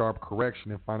 after a sharp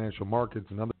correction in financial markets,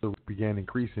 another began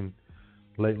increasing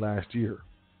late last year.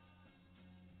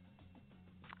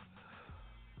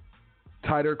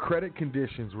 Tighter credit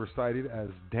conditions were cited as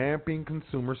damping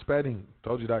consumer spending.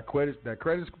 Told you that credit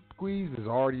squeeze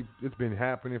it's been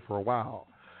happening for a while.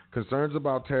 Concerns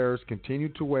about tariffs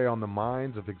continued to weigh on the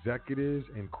minds of executives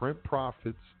and crimp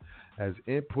profits as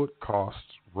input costs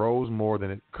rose more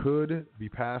than it could be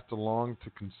passed along to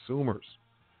consumers.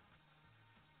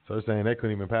 So they're saying they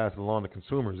couldn't even pass it along to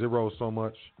consumers. It rose so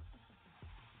much,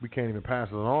 we can't even pass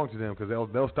it along to them because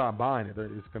they'll stop buying it.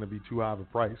 It's going to be too high of a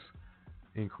price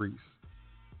increase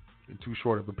in too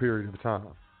short of a period of time.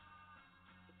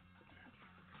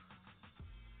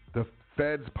 The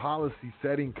Fed's Policy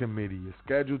Setting Committee is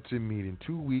scheduled to meet in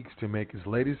 2 weeks to make its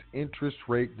latest interest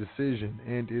rate decision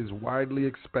and is widely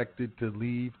expected to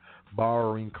leave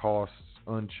borrowing costs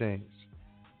unchanged,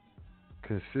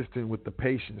 consistent with the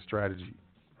patient strategy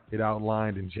it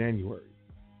outlined in January.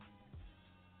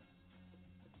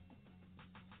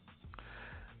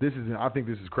 I think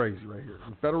this is crazy right here.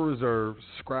 The Federal Reserve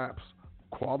scraps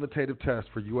qualitative tests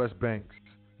for U.S. banks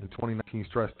in 2019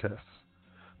 stress tests.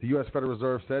 The U.S. Federal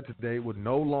Reserve said today it would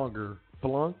no longer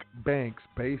flunk banks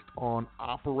based on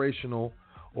operational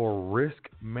or risk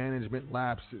management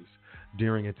lapses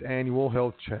during its annual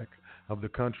health check of the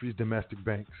country's domestic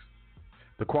banks.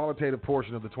 The qualitative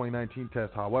portion of the 2019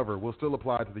 test, however, will still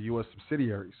apply to the U.S.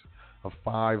 subsidiaries of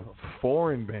 5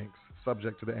 foreign banks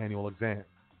subject to the annual exam.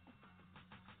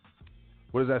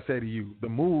 What does that say to you? The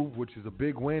move, which is a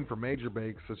big win for major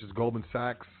banks such as Goldman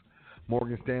Sachs,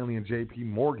 Morgan Stanley, and J.P.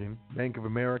 Morgan, Bank of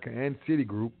America, and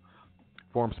Citigroup,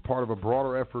 forms part of a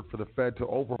broader effort for the Fed to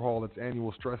overhaul its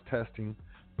annual stress testing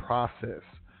process,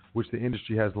 which the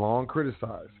industry has long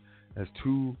criticized as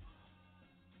too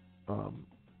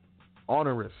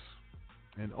onerous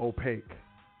and opaque.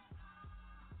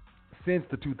 Since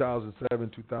the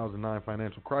 2007-2009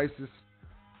 financial crisis,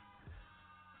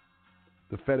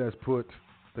 the Fed has put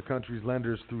the country's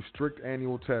lenders through strict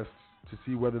annual tests to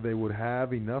see whether they would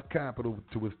have enough capital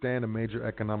to withstand a major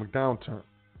economic downturn.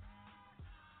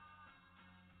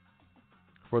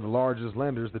 For the largest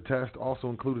lenders, the test also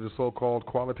included a so-called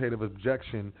qualitative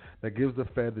objection that gives the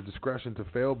Fed the discretion to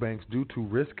fail banks due to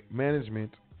risk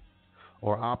management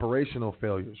or operational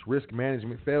failures, risk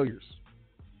management failures,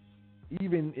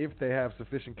 even if they have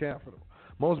sufficient capital.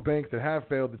 Most banks that have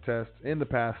failed the test in the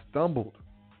past stumbled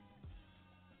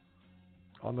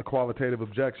on the qualitative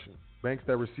objection. Banks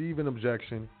that receive an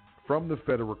objection from the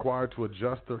Fed are required to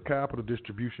adjust their capital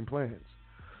distribution plans.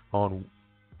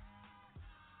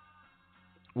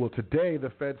 Today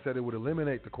the Fed said it would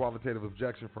eliminate the qualitative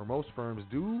objection for most firms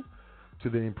due to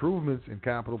the improvements in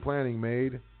capital planning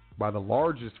made by the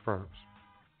largest firms.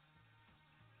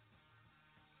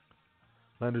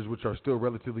 Lenders which are still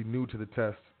relatively new to the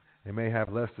test and may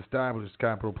have less established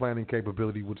capital planning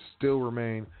capability would still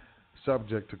remain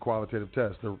subject to qualitative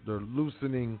tests. They're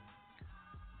loosening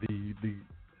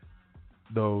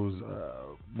those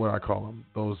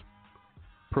those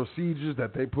procedures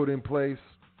that they put in place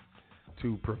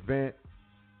to prevent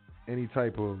any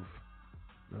type of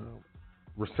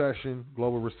recession,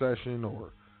 global recession,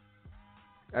 or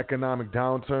economic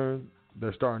downturn.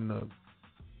 They're starting to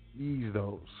ease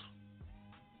those.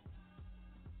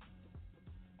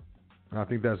 And I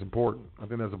think that's important. I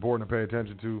think that's important to pay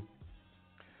attention to.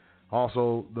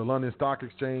 Also, the London Stock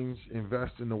Exchange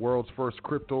invests in the world's first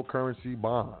cryptocurrency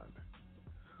bond.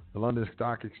 The London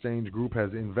Stock Exchange Group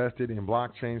has invested in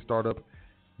blockchain startup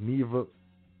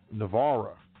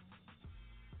Navara,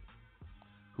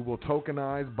 who will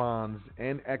tokenize bonds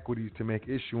and equities to make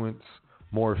issuance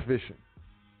more efficient.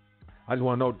 I just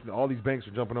want to note that all these banks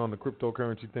are jumping on the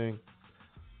cryptocurrency thing.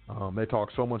 They talk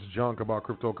so much junk about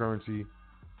cryptocurrency,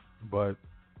 but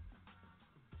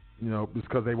it's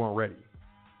because they weren't ready.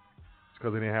 It's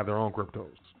because they didn't have their own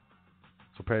cryptos.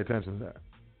 So pay attention to that.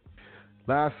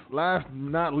 Last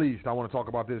not least, I want to talk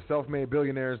about this. Self-made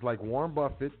billionaires like Warren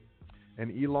Buffett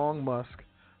and Elon Musk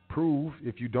prove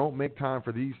if you don't make time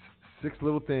for these 6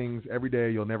 little things every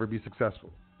day, you'll never be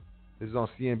successful. This is on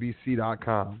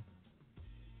CNBC.com.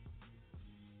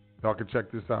 Y'all can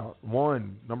check this out.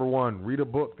 Number one, read a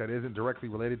book that isn't directly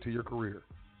related to your career.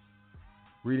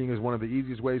 Reading is one of the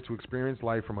easiest ways to experience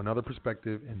life from another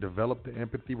perspective and develop the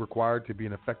empathy required to be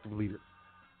an effective leader.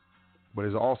 But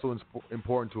it's also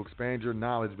important to expand your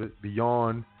knowledge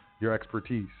beyond your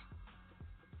expertise.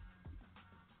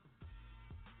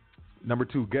 Number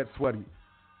 2, get sweaty.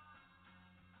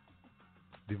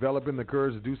 Developing the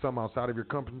courage to do something outside of your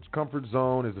comfort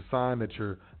zone is a sign that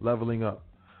you're leveling up.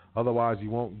 Otherwise, you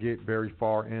won't get very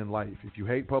far in life. If you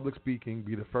hate public speaking,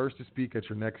 be the first to speak at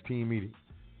your next team meeting.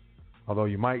 Although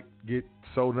you might get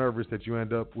so nervous that you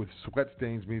end up with sweat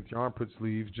stains beneath your armpit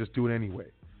sleeves, just do it anyway.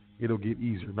 It'll get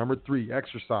easier. Number 3,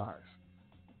 exercise.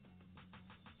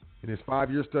 In his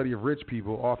 5-year study of rich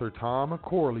people, author Tom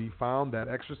Corley found that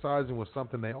exercising was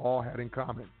something they all had in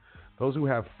common. Those who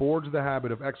have forged the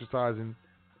habit of exercising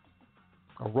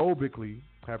aerobically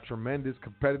have tremendous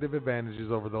competitive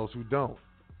advantages over those who don't.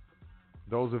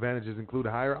 Those advantages include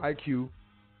a higher IQ,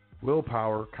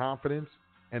 willpower, confidence,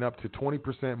 and up to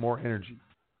 20% more energy.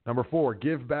 Number 4,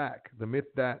 give back. The myth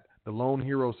that the lone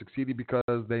hero succeeded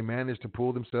because they managed to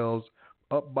pull themselves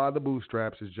up by the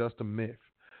bootstraps is just a myth.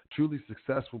 Truly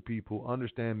successful people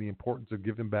understand the importance of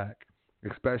giving back,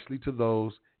 especially to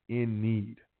those in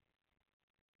need.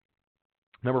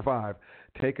 Number 5,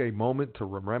 take a moment to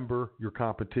remember your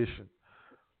competition.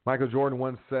 Michael Jordan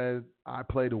once said, "I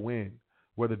play to win,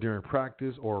 whether during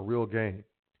practice or a real game,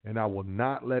 and I will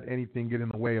not let anything get in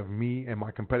the way of me and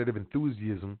my competitive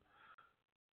enthusiasm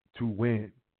to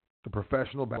win." The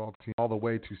professional basketball team all the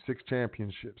way to 6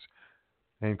 championships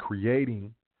and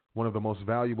creating one of the most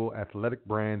valuable athletic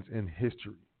brands in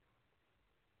history.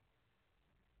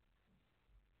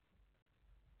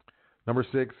 Number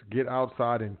 6, get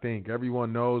outside and think.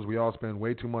 Everyone knows we all spend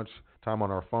way too much time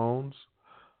on our phones.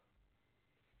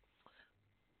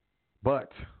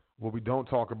 But what we don't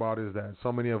talk about is that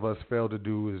so many of us fail to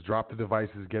do is drop the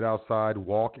devices, get outside,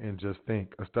 walk, and just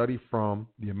think. A study from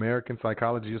the American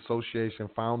Psychology Association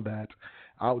found that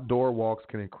outdoor walks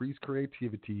can increase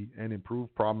creativity and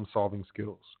improve problem-solving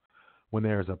skills. When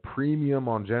there is a premium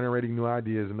on generating new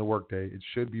ideas in the workday, it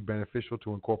should be beneficial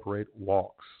to incorporate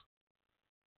walks.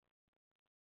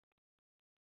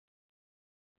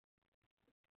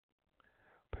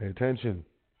 Pay attention.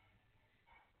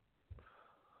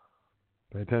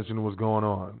 Pay attention to what's going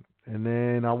on. And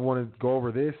then I want to go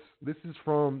over this. This is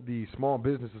from the Small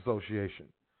Business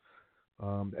Association,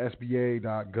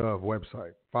 SBA.gov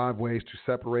website. 5 ways to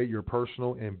separate your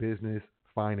personal and business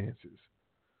finances.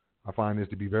 I find this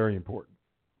to be very important.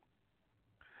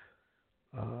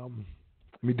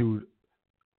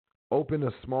 Open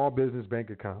a small business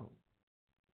bank account.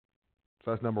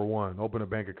 So that's number 1. Open a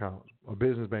bank account, a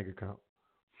business bank account.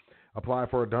 Apply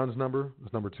for a DUNS number.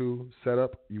 That's number 2. Set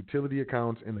up utility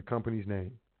accounts in the company's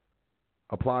name.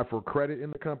 Apply for credit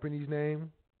in the company's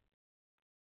name.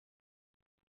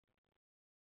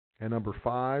 And number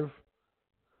 5,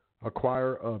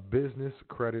 acquire a business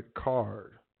credit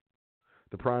card.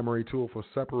 The primary tool for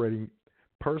separating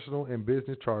personal and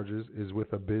business charges is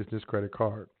with a business credit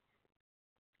card.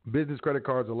 Business credit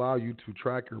cards allow you to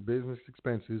track your business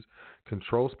expenses,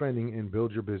 control spending, and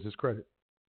build your business credit.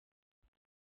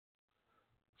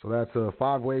 So that's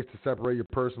 5 ways to separate your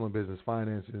personal and business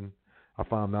financing. I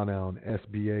found that on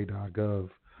SBA.gov.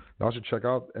 Y'all should check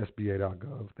out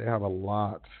SBA.gov. They have a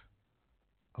lot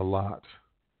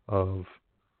of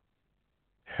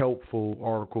helpful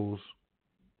articles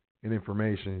and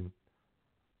information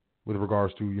with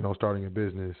regards to, starting a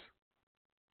business,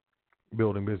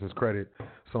 building business credit,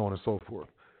 so on and so forth.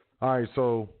 All right,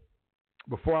 so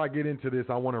before I get into this,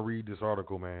 I want to read this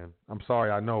article, man. I'm sorry,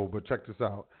 I know, but check this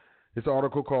out. It's an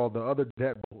article called The Other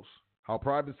Debt Bubbles, How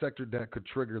Private Sector Debt Could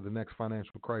Trigger the Next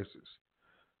Financial Crisis.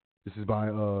 This is by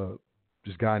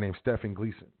this guy named Stephen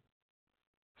Gleason.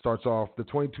 Starts off, the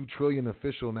 $22 trillion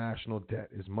official national debt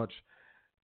is much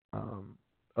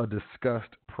a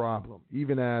discussed problem,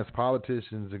 even as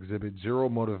politicians exhibit zero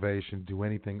motivation to do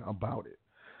anything about it.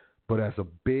 But as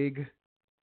big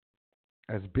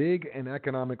an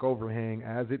economic overhang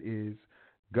as it is,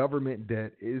 government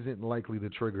debt isn't likely to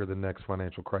trigger the next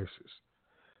financial crisis.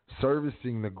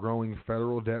 Servicing the growing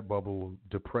federal debt bubble will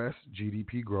depress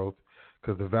GDP growth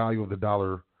because the value of the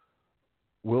dollar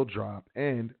will drop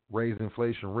and raise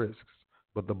inflation risks,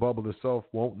 but the bubble itself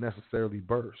won't necessarily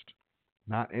burst.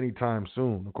 Not anytime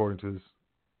soon, according to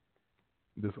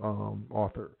this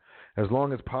author. As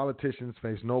long as politicians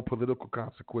face no political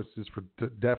consequences for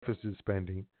deficit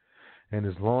spending, and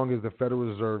as long as the Federal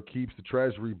Reserve keeps the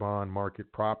Treasury bond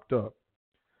market propped up,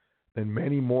 then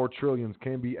many more trillions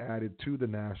can be added to the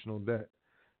national debt.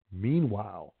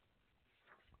 Meanwhile,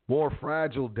 more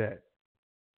fragile debt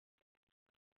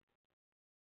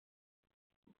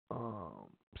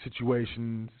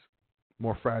situations,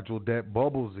 more fragile debt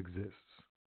bubbles exist,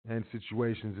 and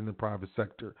situations in the private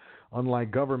sector.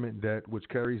 Unlike government debt, which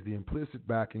carries the implicit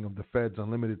backing of the Fed's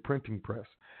unlimited printing press,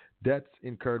 debts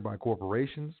incurred by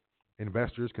corporations,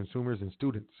 investors, consumers, and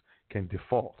students can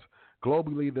default.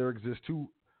 Globally, there exists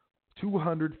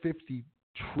 $250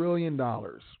 trillion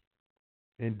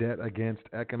in debt against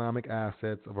economic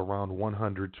assets of around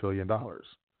 $100 trillion.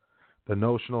 The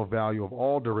notional value of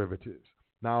all derivatives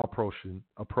now approaches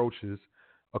 $1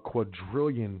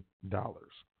 quadrillion.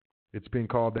 It's been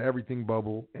called the everything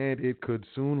bubble, and it could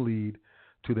soon lead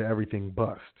to the everything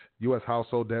bust. U.S.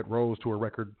 household debt rose to a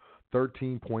record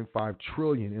 $13.5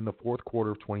 trillion in the fourth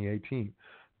quarter of 2018.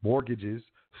 Mortgages,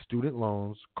 student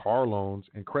loans, car loans,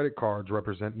 and credit cards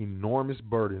represent enormous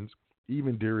burdens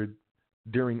even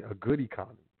during a good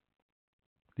economy.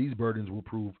 These burdens will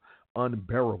prove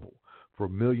unbearable for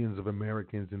millions of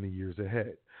Americans in the years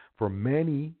ahead. For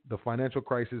many, the financial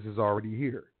crisis is already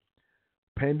here.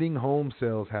 Pending home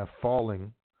sales have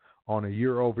fallen on a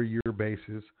year-over-year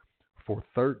basis for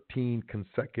 13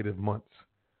 consecutive months.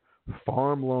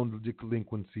 Farm loan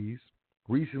delinquencies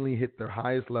recently hit their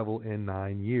highest level in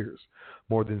 9 years.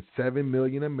 More than 7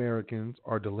 million Americans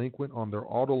are delinquent on their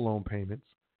auto loan payments,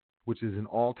 which is an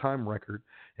all-time record,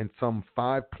 and some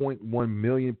 5.1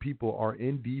 million people are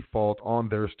in default on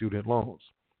their student loans.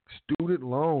 Student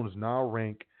loans now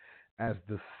rank as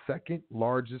the second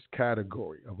largest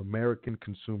category of American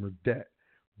consumer debt,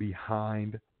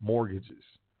 behind mortgages.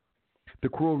 The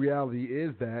cruel reality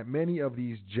is that many of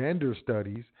these gender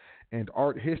studies and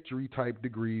art history type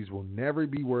degrees will never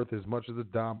be worth as much as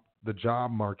the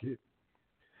job market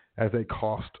as they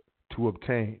cost to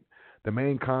obtain. The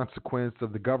main consequence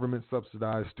of the government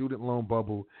subsidized student loan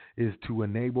bubble is to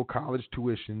enable college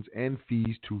tuitions and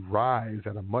fees to rise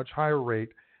at a much higher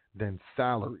rate than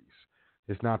salaries.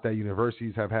 It's not that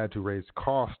universities have had to raise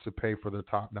costs to pay for their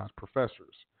top-notch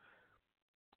professors.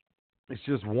 It's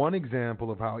just one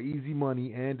example of how easy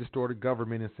money and distorted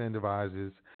government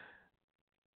incentivizes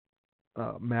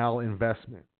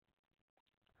malinvestment.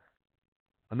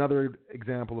 Another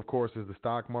example, of course, is the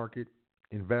stock market.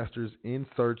 Investors in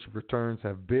search of returns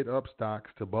have bid up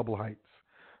stocks to bubble heights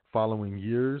following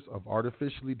years of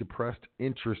artificially depressed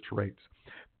interest rates.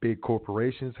 Big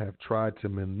corporations have tried to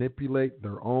manipulate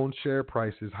their own share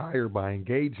prices higher by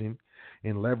engaging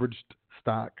in leveraged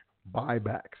stock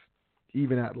buybacks,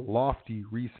 even at lofty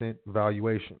recent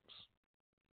valuations.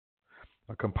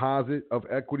 A composite of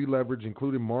equity leverage,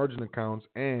 including margin accounts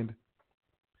and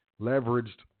leveraged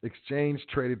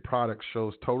exchange-traded products,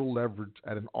 shows total leverage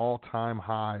at an all-time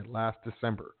high last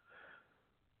December.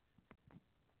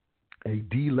 A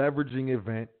deleveraging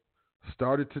event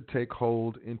started to take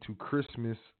hold into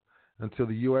Christmas until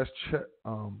the U.S.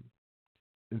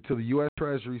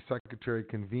 Treasury Secretary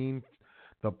convened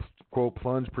the quote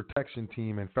plunge protection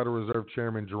team and Federal Reserve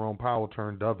Chairman Jerome Powell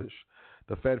turned dovish.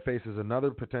 The Fed faces another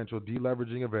potential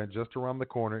deleveraging event just around the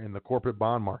corner in the corporate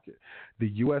bond market. The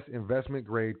U.S.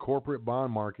 investment-grade corporate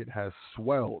bond market has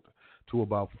swelled to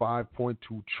about $5.2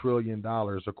 trillion,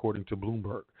 according to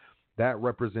Bloomberg. That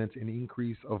represents an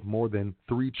increase of more than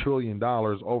 $3 trillion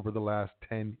over the last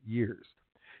 10 years.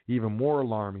 Even more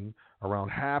alarming, around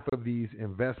half of these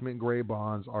investment-grade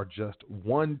bonds are just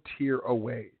one tier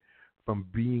away from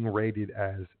being rated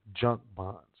as junk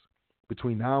bonds.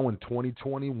 Between now and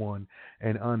 2021,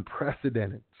 an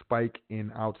unprecedented spike in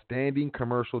outstanding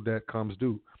commercial debt comes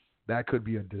due. That could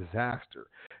be a disaster,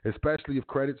 especially if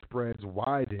credit spreads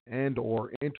widen and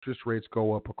or interest rates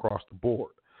go up across the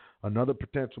board. Another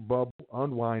potential bubble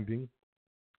unwinding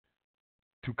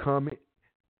to come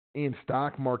in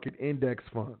stock market index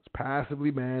funds.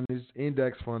 Passively managed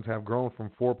index funds have grown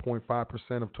from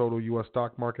 4.5% of total U.S.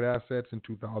 stock market assets in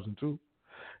 2002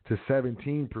 to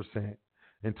 17%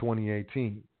 in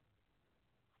 2018.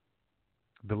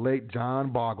 The late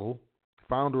John Bogle,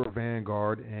 founder of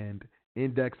Vanguard and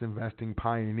index investing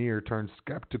pioneer, turned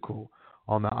skeptical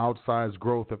on the outsized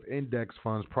growth of index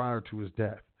funds prior to his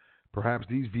death. Perhaps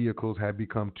these vehicles had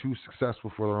become too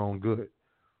successful for their own good.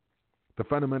 The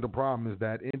fundamental problem is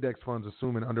that index funds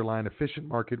assume an underlying efficient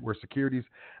market where securities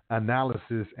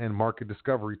analysis and market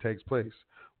discovery takes place.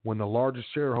 When the largest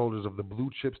shareholders of the blue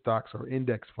chip stocks are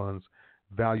index funds,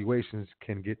 valuations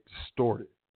can get distorted.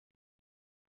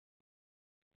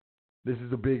 This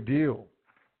is a big deal.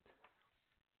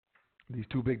 These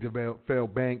too big to fail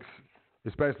banks,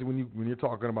 especially when you're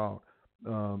talking about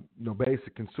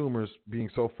basic consumers being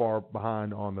so far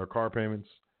behind on their car payments,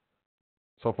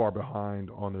 so far behind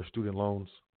on their student loans.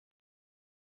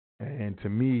 And to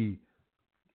me,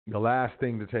 the last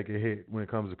thing to take a hit when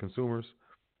it comes to consumers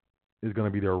is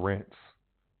going to be their rents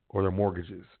or their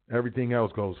mortgages. Everything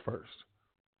else goes first.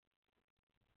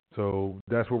 So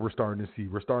that's what we're starting to see.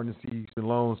 We're starting to see student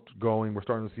loans going. We're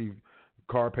starting to see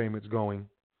car payments going.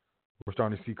 We're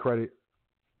starting to see credit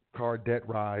card debt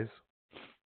rise.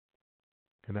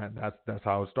 And that's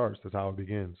how it starts. That's how it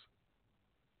begins.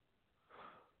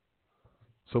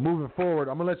 So moving forward,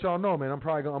 I'm gonna let y'all know, man. I'm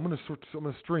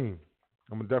gonna stream.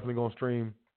 I'm definitely gonna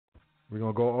stream. We're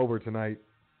gonna go over tonight.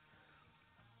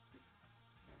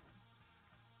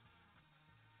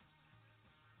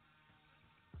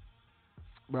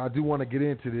 But I do want to get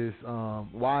into this.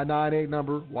 Why 98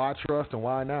 number? Why trust and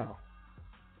why now?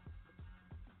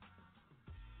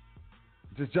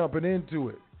 Just jumping into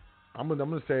it. I'm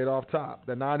gonna say it off top.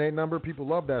 The 98 number, people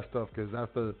love that stuff because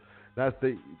that's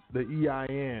the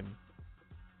EIN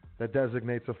that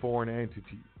designates a foreign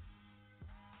entity,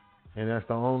 and that's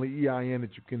the only EIN that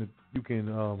you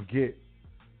can get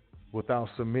without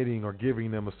submitting or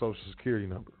giving them a social security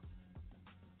number.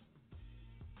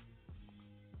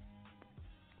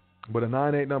 But a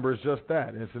 98 number is just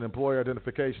that. It's an employer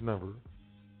identification number.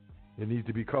 It needs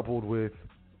to be coupled with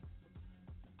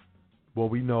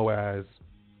what we know as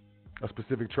a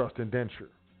specific trust indenture.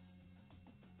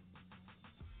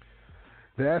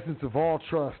 The essence of all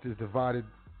trust is divided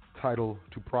title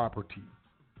to property.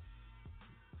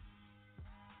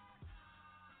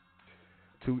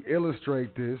 To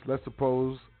illustrate this, let's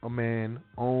suppose a man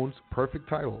owns perfect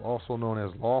title, also known as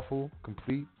lawful,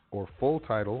 complete, or full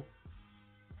title,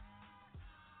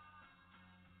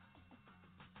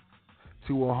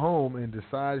 to a home and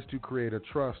decides to create a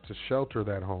trust to shelter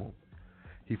that home.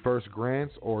 He first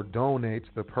grants or donates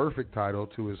the perfect title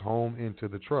to his home into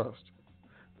the trust.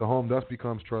 The home thus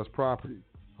becomes trust property,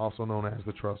 also known as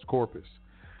the trust corpus.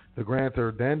 The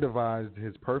grantor then divides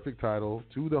his perfect title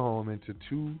to the home into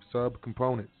two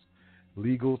subcomponents,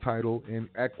 legal title and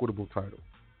equitable title.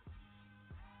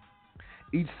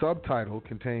 Each subtitle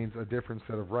contains a different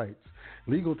set of rights.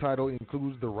 Legal title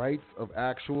includes the rights of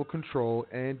actual control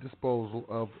and disposal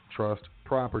of trust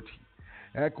property.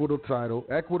 Equitable title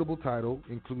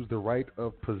includes the right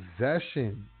of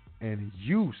possession and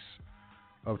use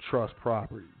of trust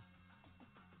property.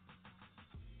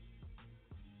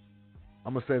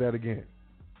 I'm going to say that again.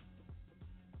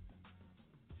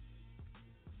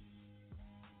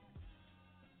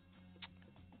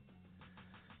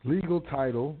 Legal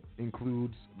title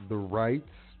includes the rights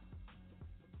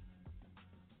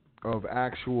of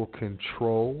actual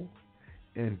control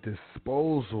and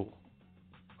disposal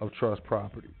of trust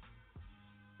property.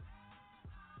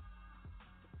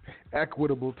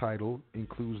 Equitable title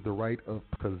includes the right of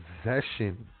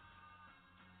possession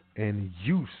and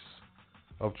use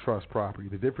of trust property.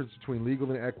 The difference between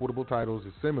legal and equitable titles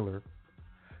is similar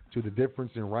to the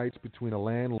difference in rights between a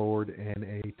landlord and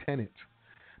a tenant.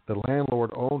 The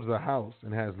landlord owns the house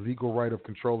and has legal right of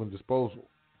control and disposal.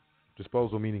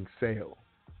 Disposal meaning sale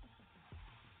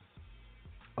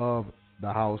of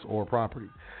the house or property.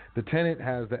 The tenant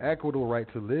has the equitable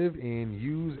right to live in,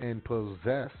 use, and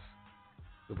possess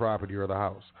the property or the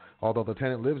house. Although the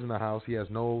tenant lives in the house, he has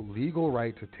no legal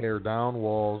right to tear down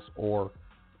walls or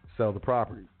sell the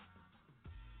property.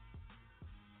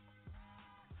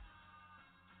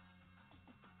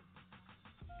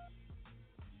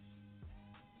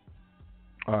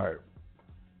 All right.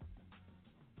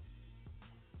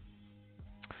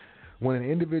 When an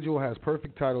individual has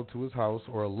perfect title to his house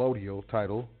or a lodial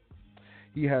title,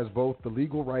 he has both the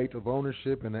legal right of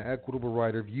ownership and the equitable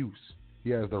right of use. He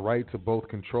has the right to both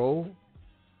control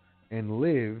and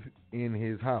live in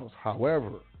his house.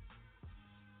 However,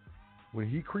 when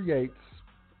he creates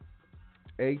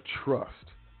a trust,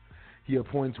 he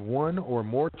appoints one or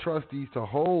more trustees to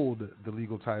hold the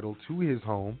legal title to his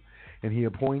home, and he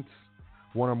appoints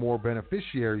one or more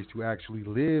beneficiaries to actually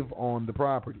live on the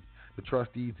property. The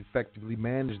trustees effectively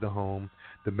manage the home.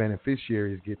 The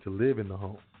beneficiaries get to live in the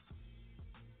home.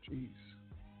 Jeez.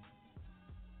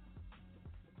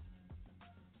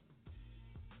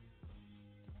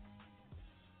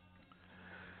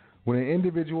 When an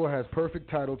individual has perfect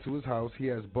title to his house, he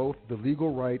has both the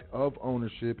legal right of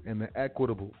ownership and the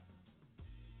equitable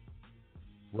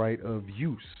right of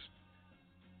use.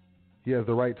 He has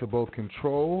the right to both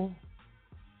control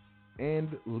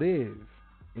and live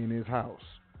in his house.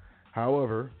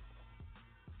 However,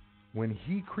 when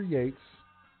he creates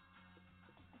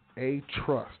a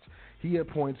trust, he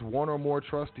appoints one or more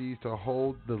trustees to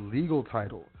hold the legal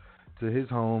title to his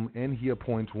home, and he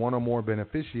appoints one or more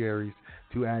beneficiaries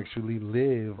to actually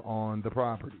live on the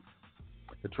property.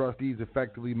 The trustees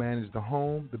effectively manage the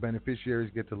home. The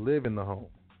beneficiaries get to live in the home.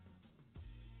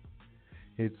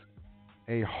 It's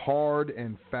a hard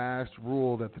and fast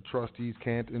rule that the trustees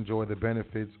can't enjoy the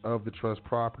benefits of the trust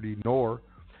property, nor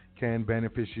can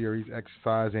beneficiaries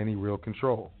exercise any real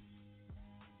control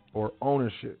or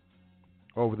ownership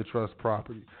over the trust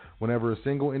property. Whenever a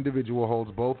single individual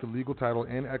holds both the legal title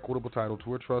and equitable title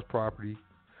to a trust property,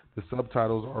 the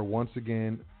subtitles are once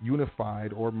again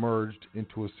unified or merged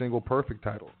into a single perfect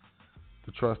title.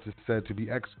 The trust is said to be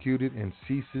executed and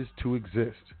ceases to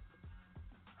exist.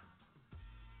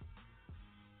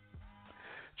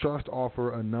 Trusts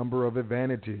offer a number of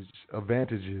advantages.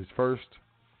 First,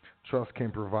 trust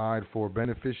can provide for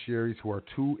beneficiaries who are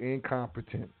too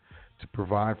incompetent to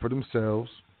provide for themselves.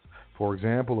 For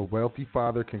example, a wealthy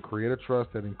father can create a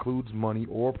trust that includes money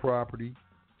or property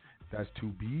that's to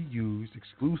be used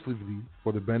exclusively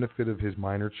for the benefit of his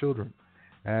minor children.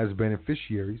 As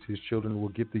beneficiaries, his children will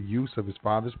get the use of his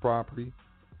father's property,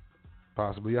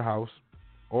 possibly a house,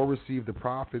 or receive the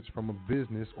profits from a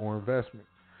business or investment.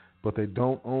 But they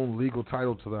don't own legal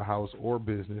title to the house or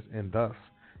business and thus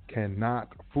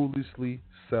cannot foolishly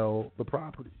sell the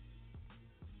property.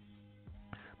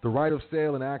 The right of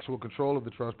sale and actual control of the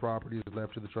trust property is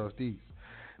left to the trustees.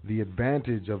 The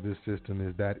advantage of this system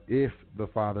is that if the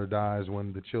father dies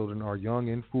when the children are young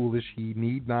and foolish, he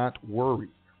need not worry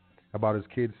about his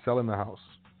kids selling the house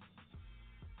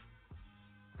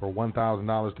for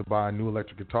 $1,000 to buy a new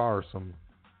electric guitar or some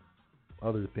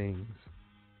other things.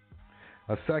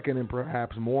 A second and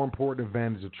perhaps more important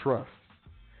advantage of trusts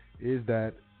is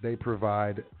that they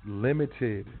provide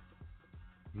limited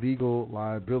legal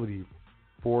liability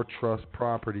for trust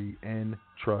property and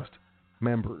trust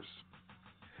members.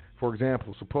 For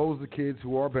example, suppose the kids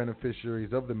who are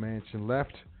beneficiaries of the mansion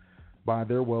left by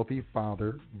their wealthy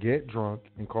father get drunk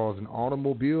and cause an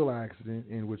automobile accident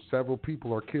in which several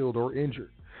people are killed or injured.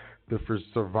 The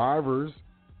survivors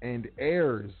and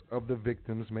heirs of the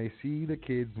victims may see the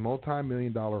kids'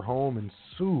 multi-million-dollar home and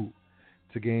sue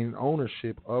to gain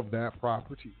ownership of that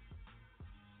property.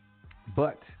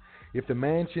 But if the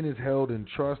mansion is held in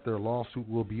trust, their lawsuit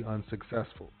will be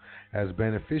unsuccessful. As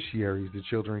beneficiaries, the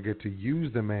children get to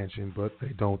use the mansion, but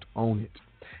they don't own it.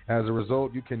 As a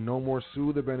result, you can no more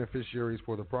sue the beneficiaries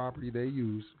for the property they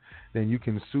use than you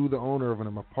can sue the owner of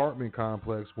an apartment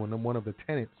complex when one of the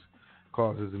tenants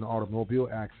causes an automobile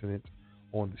accident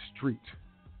on the street.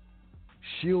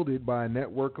 Shielded by a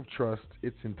network of trust,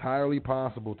 it's entirely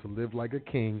possible to live like a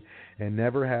king and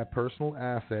never have personal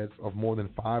assets of more than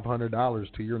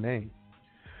 $500 to your name.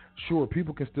 Sure,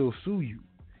 people can still sue you.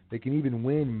 They can even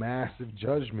win massive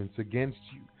judgments against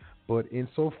you. But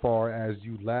insofar as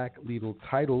you lack legal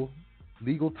title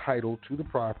to the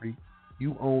property,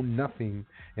 you own nothing,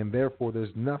 and therefore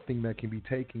there's nothing that can be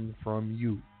taken from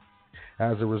you.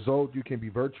 As a result, you can be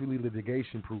virtually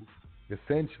litigation-proof.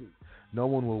 Essentially, no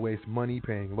one will waste money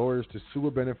paying lawyers to sue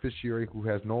a beneficiary who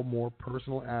has no more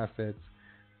personal assets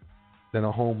than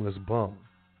a homeless bum.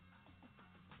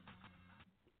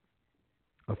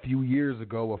 A few years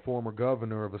ago, a former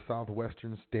governor of a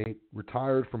southwestern state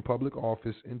retired from public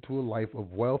office into a life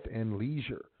of wealth and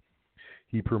leisure.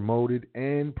 He promoted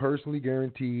and personally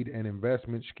guaranteed an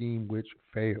investment scheme which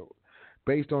failed.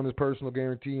 Based on his personal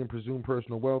guarantee and presumed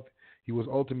personal wealth, he was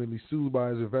ultimately sued by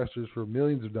his investors for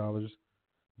millions of dollars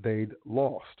they'd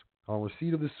lost. On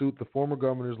receipt of the suit, the former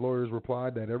governor's lawyers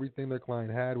replied that everything their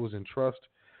client had was in trust,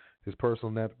 his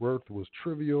personal net worth was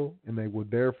trivial, and they would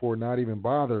therefore not even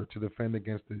bother to defend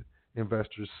against the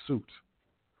investor's suit.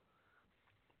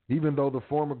 Even though the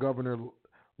former governor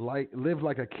lived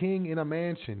like a king in a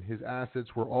mansion, his assets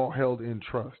were all held in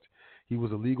trust. He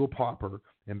was a legal pauper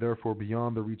and therefore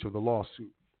beyond the reach of the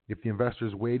lawsuit. If the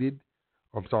investors wanted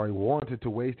to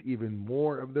waste even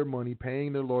more of their money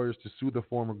paying their lawyers to sue the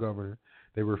former governor,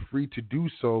 they were free to do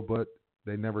so, but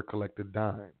they never collected a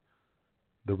dime.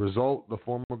 The result, the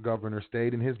former governor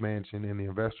stayed in his mansion and the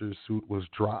investor's suit was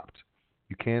dropped.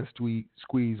 You can't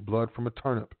squeeze blood from a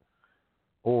turnip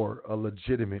or a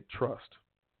legitimate trust.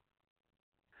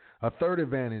 A third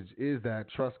advantage is that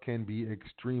trust can be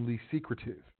extremely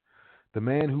secretive. The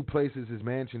man who places his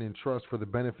mansion in trust for the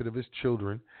benefit of his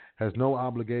children has no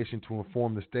obligation to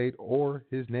inform the state or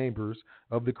his neighbors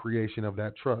of the creation of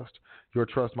that trust. Your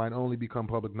trust might only become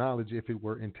public knowledge if it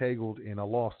were entangled in a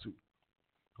lawsuit.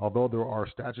 Although there are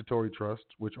statutory trusts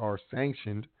which are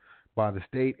sanctioned by the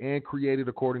state and created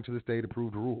according to the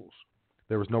state-approved rules,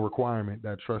 there is no requirement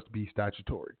that trust be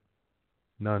statutory.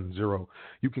 None, zero.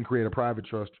 You can create a private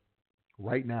trust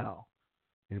right now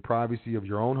in privacy of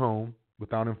your own home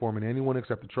without informing anyone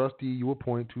except the trustee you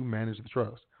appoint to manage the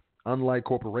trust. Unlike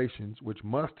corporations, which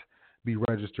must be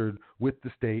registered with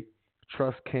the state,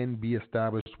 trust can be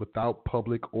established without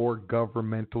public or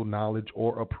governmental knowledge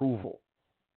or approval.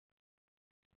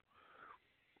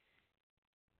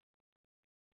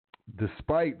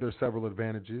 Despite their several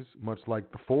advantages, much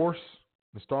like the Force,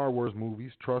 the Star Wars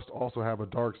movies, trusts also have a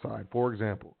dark side. For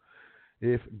example,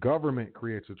 if government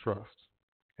creates a trust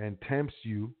and tempts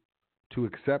you to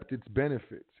accept its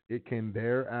benefits, it can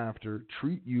thereafter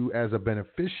treat you as a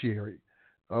beneficiary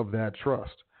of that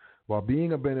trust. While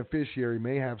being a beneficiary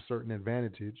may have certain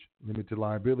advantages, limited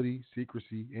liability,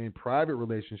 secrecy, and private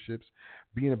relationships,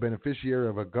 being a beneficiary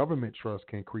of a government trust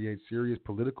can create serious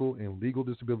political and legal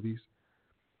disabilities.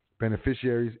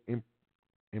 Beneficiaries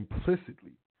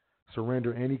implicitly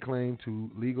surrender any claim to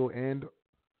legal and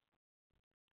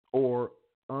or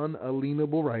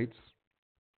unalienable rights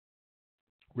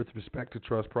with respect to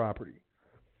trust property.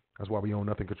 That's why we own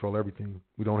nothing, control everything.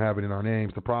 We don't have it in our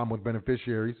names. The problem with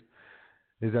beneficiaries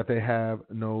is that they have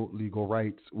no legal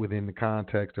rights within the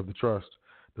context of the trust.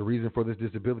 The reason for this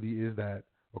disability is that,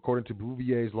 according to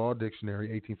Bouvier's Law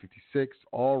Dictionary, 1856,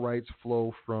 all rights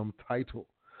flow from title.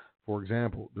 For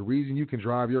example, the reason you can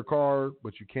drive your car,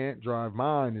 but you can't drive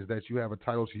mine, is that you have a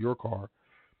title to your car,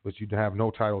 but you have no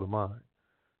title to mine.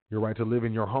 Your right to live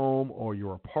in your home or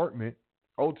your apartment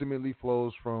ultimately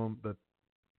flows from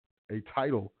a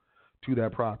title to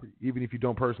that property. Even if you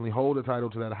don't personally hold a title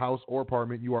to that house or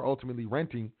apartment, you are ultimately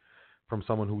renting from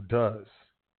someone who does.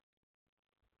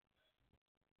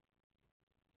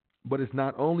 But it's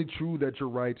not only true that your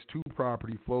rights to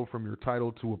property flow from your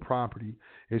title to a property,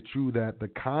 it's true that the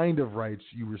kind of rights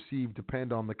you receive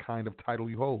depend on the kind of title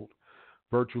you hold.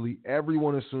 Virtually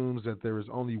everyone assumes that there is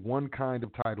only one kind of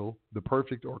title, the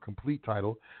perfect or complete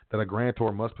title, that a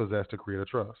grantor must possess to create a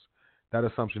trust. That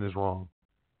assumption is wrong.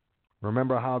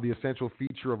 Remember how the essential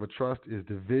feature of a trust is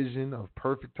division of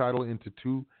perfect title into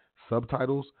two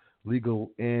subtitles,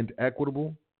 legal and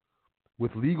equitable?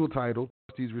 With legal title,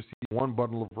 trustees receive one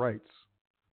bundle of rights: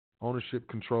 ownership,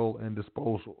 control, and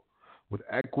disposal. With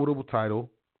equitable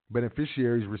title,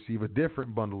 beneficiaries receive a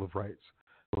different bundle of rights: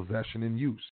 possession and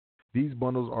use. These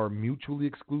bundles are mutually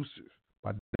exclusive.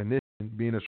 By definition,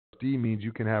 being a trustee means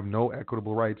you can have no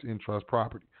equitable rights in trust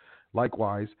property.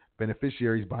 Likewise,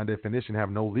 beneficiaries by definition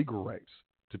have no legal rights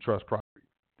to trust property.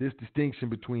 This distinction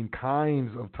between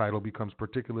kinds of title becomes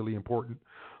particularly important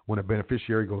when a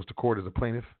beneficiary goes to court as a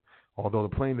plaintiff. Although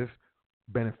the plaintiff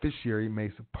beneficiary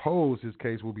may suppose his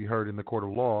case will be heard in the court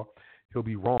of law, he'll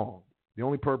be wrong. The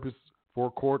only purpose for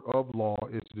a court of law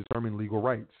is to determine legal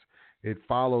rights. It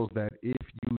follows that if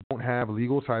you don't have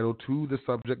legal title to the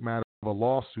subject matter of a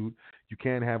lawsuit, you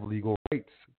can't have legal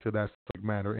rights to that subject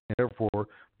matter, and therefore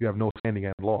you have no standing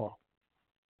at law.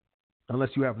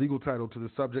 Unless you have legal title to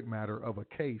the subject matter of a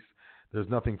case, there's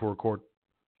nothing for a court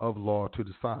of law to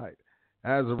decide.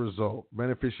 As a result,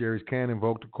 beneficiaries cannot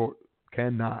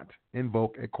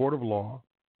invoke a court of law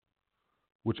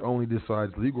which only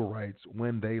decides legal rights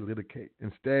when they litigate.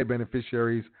 Instead,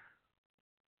 beneficiaries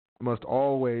must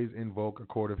always invoke a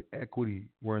court of equity,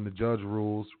 wherein the judge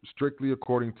rules strictly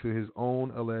according to his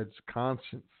own alleged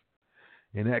conscience.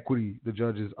 In equity, the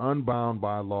judge is unbound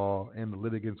by law, and the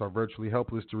litigants are virtually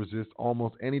helpless to resist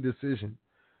almost any decision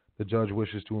the judge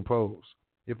wishes to impose.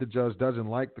 If the judge doesn't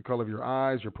like the color of your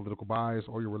eyes, your political bias,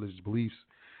 or your religious beliefs,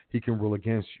 he can rule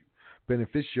against you.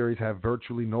 Beneficiaries have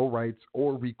virtually no rights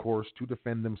or recourse to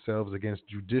defend themselves against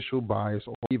judicial bias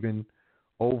or even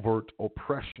overt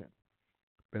oppression.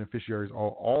 Beneficiaries are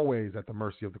always at the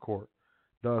mercy of the court.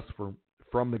 Thus,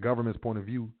 from the government's point of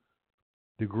view,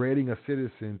 degrading a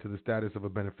citizen to the status of a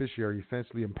beneficiary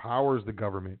essentially empowers the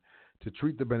government to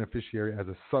treat the beneficiary as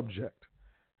a subject.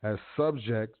 As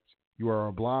subjects, you are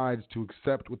obliged to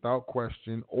accept without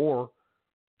question or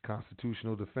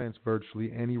constitutional defense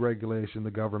virtually any regulation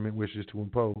the government wishes to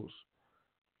impose.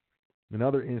 In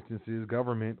other instances,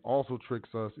 government also tricks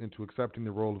us into accepting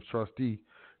the role of trustee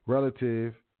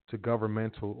relative to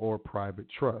governmental or private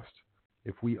trust.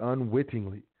 If we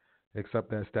unwittingly accept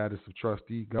that status of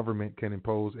trustee, government can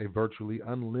impose a virtually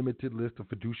unlimited list of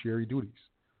fiduciary duties.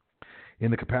 In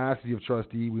the capacity of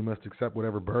trustee, we must accept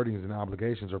whatever burdens and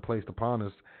obligations are placed upon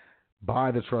us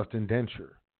by the trust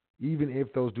indenture, even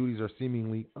if those duties are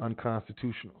seemingly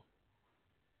unconstitutional.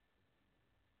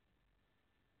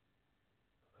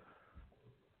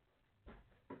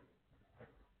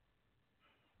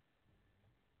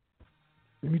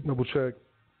 Let me double check.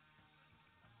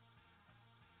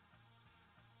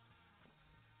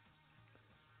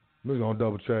 I'm just gonna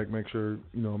double check, make sure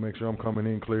I'm coming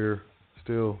in clear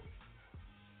still.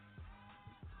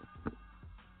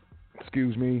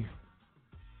 Excuse me.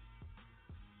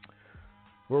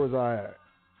 Where was I at?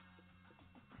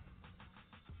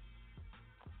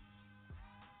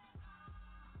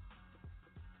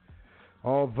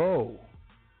 Although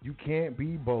you can't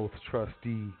be both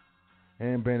trustee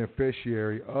and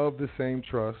beneficiary of the same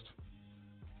trust,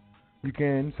 you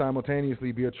can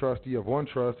simultaneously be a trustee of one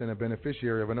trust and a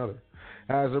beneficiary of another.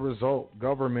 As a result,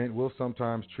 government will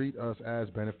sometimes treat us as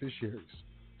beneficiaries,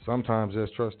 sometimes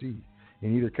as trustee.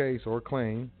 In either case or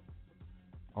claim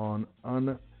on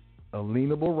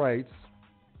unalienable rights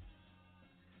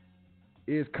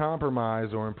is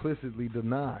compromised or implicitly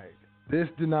denied. This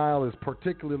denial is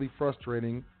particularly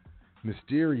frustrating,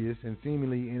 mysterious, and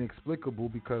seemingly inexplicable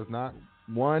because not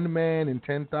one man in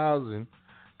 10,000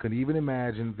 could even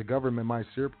imagine the government might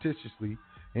surreptitiously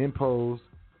impose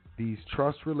these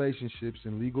trust relationships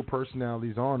and legal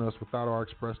personalities on us without our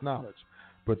express knowledge.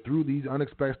 But through these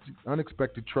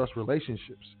unexpected trust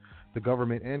relationships, the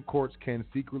government and courts can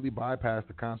secretly bypass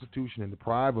the Constitution and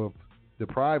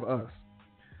deprive us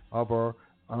of our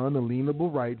unalienable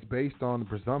rights based on the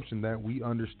presumption that we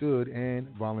understood and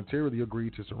voluntarily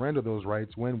agreed to surrender those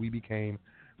rights when we became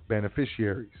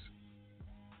beneficiaries.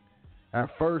 At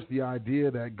first, the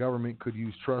idea that government could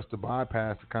use trust to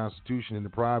bypass the Constitution and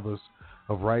deprive us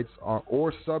of rights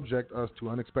or subject us to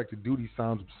unexpected duties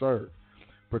sounds absurd.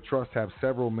 But trusts have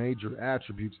several major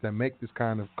attributes that make this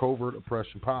kind of covert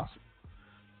oppression possible.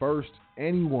 First,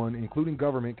 anyone, including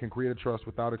government, can create a trust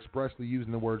without expressly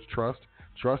using the words trust,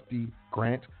 trustee,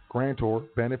 grant, grantor,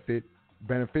 benefit,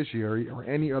 beneficiary, or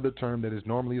any other term that is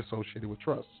normally associated with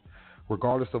trusts,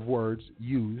 regardless of words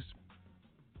used.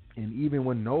 And even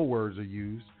when no words are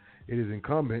used, it is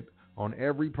incumbent on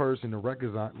every person to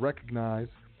recognize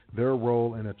their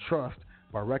role in a trust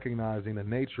by recognizing the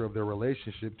nature of their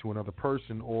relationship to another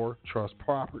person or trust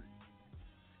property.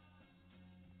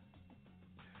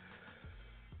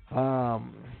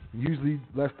 Usually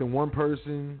less than one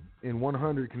person in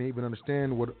 100 can even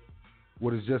understand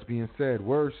what is just being said.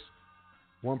 Worse,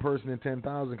 one person in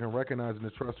 10,000 can recognize in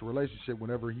a trust relationship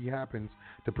whenever he happens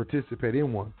to participate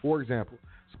in one. For example,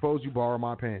 suppose you borrow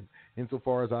my pen.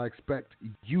 Insofar as I expect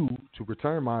you to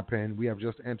return my pen, we have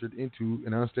just entered into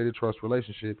an unstated trust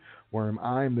relationship where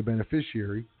I am the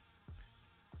beneficiary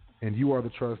and you are the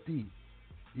trustee.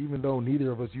 Even though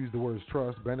neither of us use the words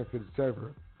trust, benefit,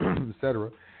 etc.,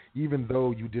 etc., even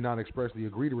though you did not expressly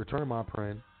agree to return my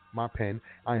pen,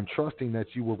 I am trusting that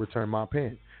you will return my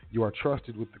pen. You are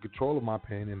trusted with the control of my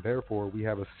pen, and therefore we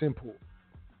have a simple,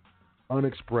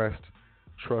 unexpressed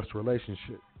trust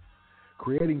relationship.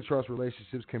 Creating trust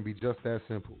relationships can be just that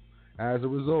simple. As a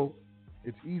result,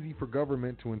 it's easy for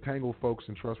government to entangle folks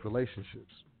in trust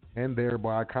relationships and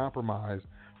thereby compromise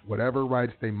whatever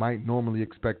rights they might normally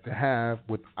expect to have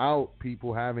without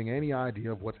people having any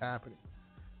idea of what's happening.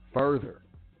 Further,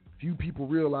 few people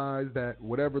realize that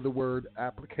whenever the word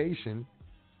application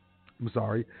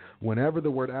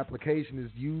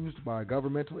is used by a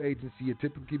governmental agency, it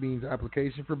typically means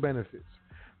application for benefits.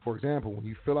 For example, when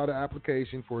you fill out an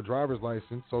application for a driver's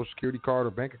license, social security card,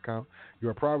 or bank account, you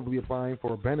are probably applying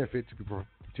for a benefit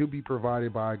to be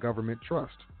provided by a government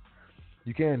trust.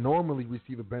 You can't normally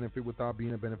receive a benefit without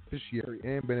being a beneficiary,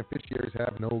 and beneficiaries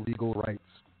have no legal rights.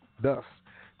 Thus,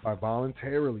 by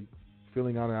voluntarily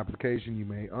filling out an application, you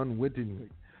may unwittingly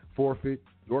forfeit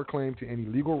your claim to any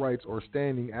legal rights or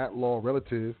standing at law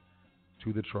relative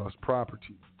to the trust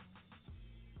property.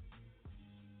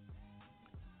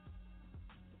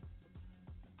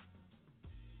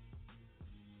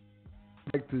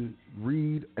 Like to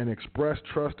read an express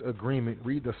trust agreement,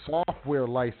 read the software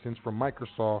license from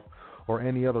Microsoft or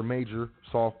any other major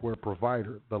software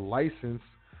provider. The license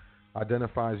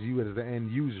identifies you as the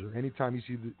end user. Anytime you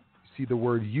see the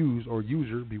word use or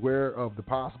user, beware of the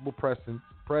possible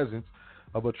presence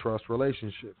of a trust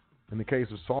relationship. In the case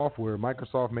of software,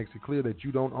 Microsoft makes it clear that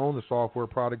you don't own the software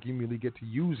product, you merely get to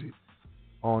use it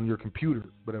on your computer.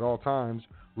 But at all times,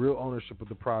 real ownership of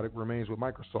the product remains with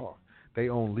Microsoft. They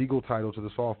own legal title to the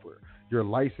software. Your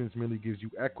license merely gives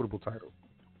you equitable title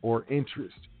or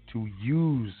interest to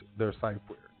use their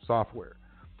software.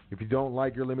 If you don't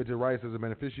like your limited rights as a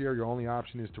beneficiary, your only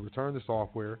option is to return the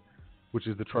software, which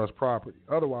is the trust property.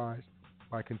 Otherwise,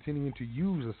 by continuing to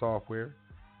use the software,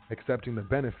 accepting the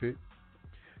benefit,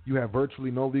 you have virtually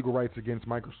no legal rights against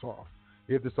Microsoft.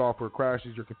 If the software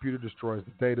crashes, your computer destroys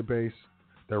the database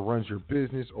that runs your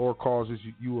business or causes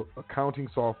you accounting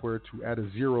software to add a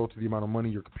zero to the amount of money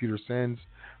your computer sends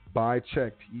by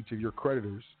check to each of your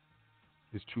creditors,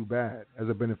 is too bad. As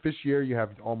a beneficiary, you have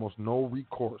almost no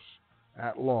recourse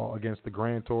at law against the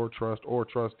grantor, trust, or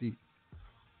trustee.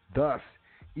 Thus,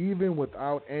 even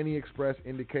without any express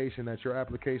indication that your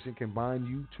application can bind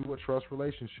you to a trust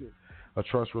relationship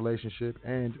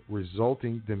and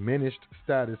resulting diminished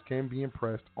status can be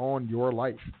impressed on your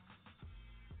life.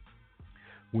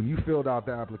 When you filled out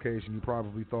the application, you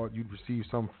probably thought you'd receive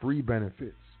some free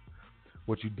benefits.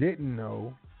 What you didn't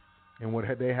know, and what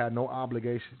they had no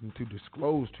obligation to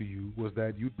disclose to you, was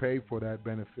that you'd pay for that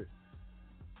benefit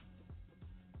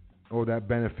or that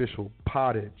beneficial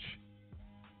pottage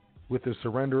with the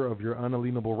surrender of your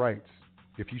unalienable rights.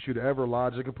 If you should ever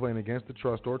lodge a complaint against the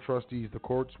trust or trustees, the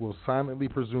courts will silently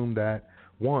presume that,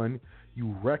 1,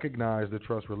 you recognized the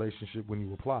trust relationship when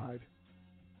you applied,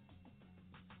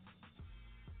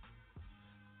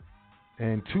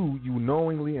 and 2, you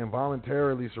knowingly and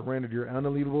voluntarily surrendered your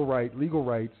unalienable legal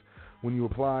rights when you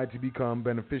applied to become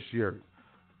beneficiary.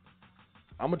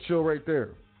 I'm going to chill right there.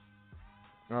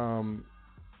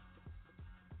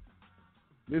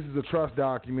 This is a trust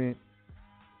document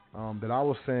that I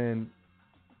will send.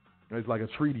 It's like a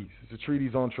treatise. It's a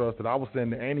treatise on trust that I will send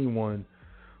to anyone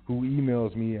who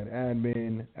emails me at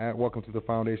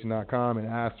admin@welcometothefoundation.com and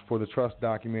asks for the trust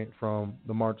document from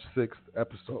the March 6th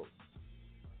episode.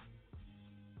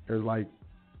 There's like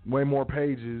way more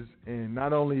pages, and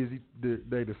not only is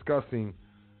they discussing,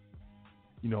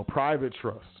 private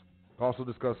trust, also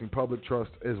discussing public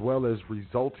trust as well as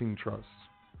resulting trusts.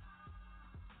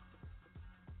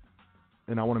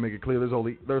 And I want to make it clear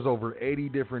there's over 80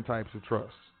 different types of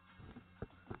trusts.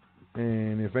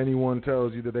 And if anyone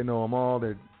tells you that they know them all,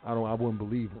 that I wouldn't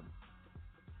believe them.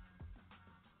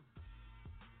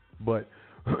 But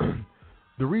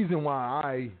the reason why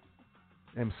I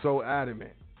am so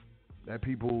adamant that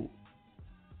people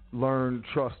learn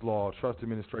trust law, trust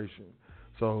administration,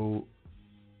 so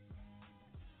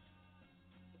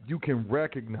you can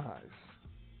recognize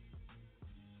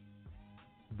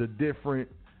the different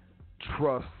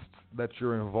trusts that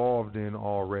you're involved in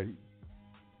already.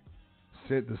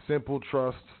 The simple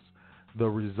trusts, the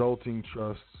resulting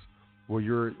trusts, where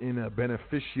you're in a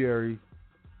beneficiary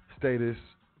status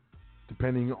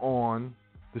depending on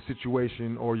the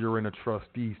situation, or you're in a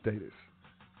trustee status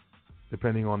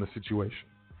depending on the situation.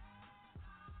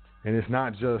 And it's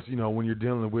not just, when you're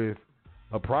dealing with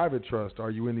a private trust,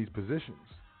 are you in these positions?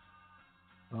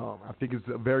 I think it's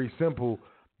very simple,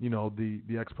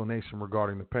 the explanation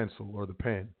regarding the pencil or the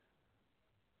pen.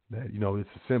 That, it's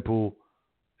a simple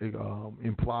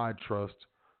implied trust.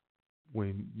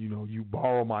 When, you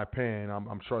borrow my pen,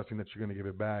 I'm trusting that you're going to give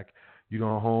it back. You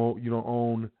don't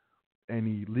own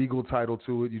any legal title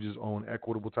to it. You just own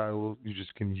equitable title. You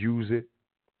just can use it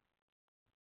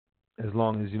as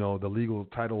long as, the legal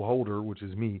title holder, which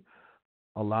is me,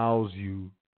 allows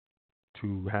you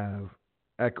to have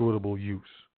equitable use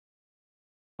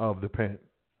of the pen.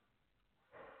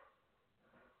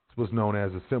 It's what's known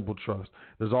as a simple trust.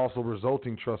 There's also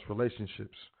resulting trust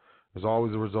relationships. There's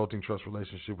always a resulting trust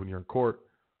relationship when you're in court.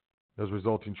 There's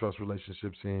resulting trust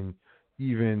relationships in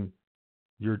even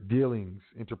your dealings,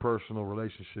 interpersonal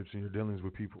relationships, and your dealings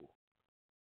with people.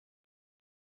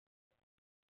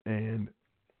 And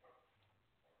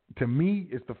to me,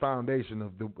 it's the foundation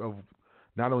of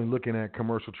not only looking at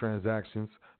commercial transactions,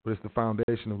 but it's the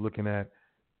foundation of looking at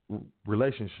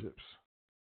relationships.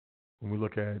 When we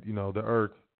look at, the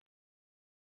earth,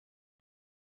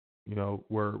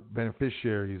 we're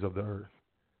beneficiaries of the earth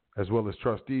as well as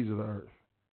trustees of the earth.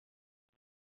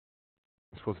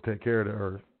 We're supposed to take care of the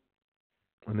earth.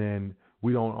 And then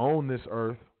we don't own this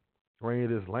earth or any of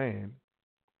this land,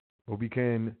 but we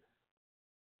can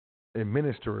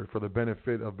administer it for the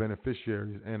benefit of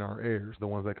beneficiaries and our heirs, the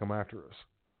ones that come after us.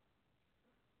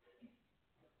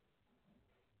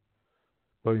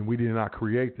 But we did not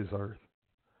create this earth,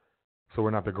 so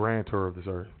we're not the grantor of this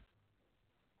earth.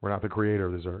 We're not the creator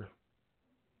of this earth.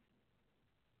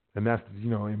 And that's,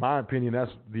 in my opinion,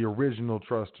 that's the original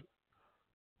trust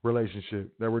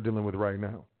relationship that we're dealing with right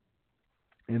now.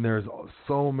 And there's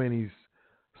so many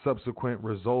subsequent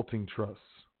resulting trusts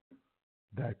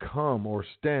that come or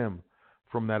stem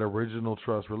from that original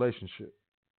trust relationship.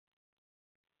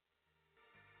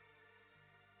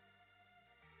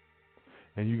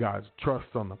 And you got trust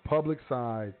on the public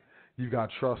side, you got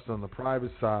trust on the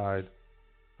private side.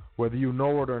 Whether you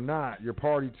know it or not, you're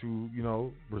party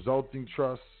to, resulting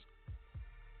trusts,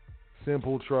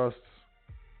 simple trusts,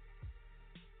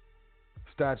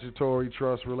 statutory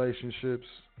trust relationships.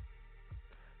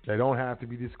 They don't have to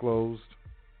be disclosed.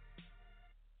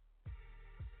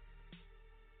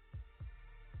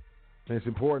 And it's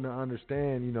important to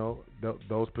understand,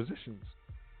 those positions.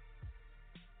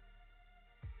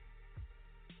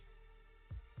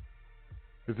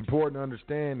 It's important to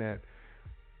understand that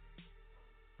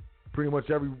pretty much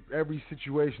every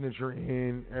situation that you're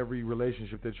in, every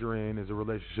relationship that you're in is a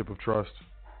relationship of trust.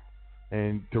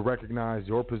 And to recognize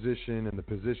your position and the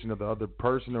position of the other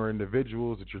person or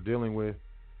individuals that you're dealing with,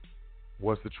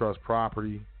 what's the trust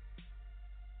property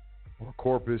or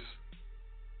corpus,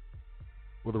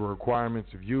 what are the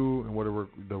requirements of you and what are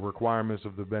the requirements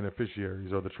of the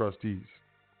beneficiaries or the trustees.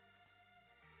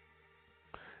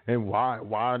 And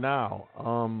why now?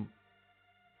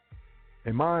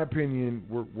 In my opinion,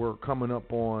 we're coming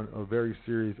up on a very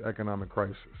serious economic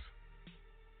crisis.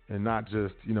 And not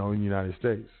just, in the United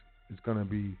States. It's going to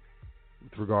be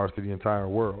with regards to the entire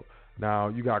world. Now,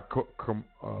 you got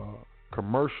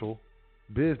commercial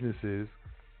businesses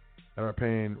that are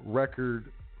paying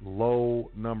record low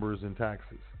numbers in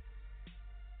taxes.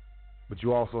 But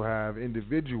you also have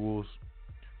individuals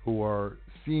who are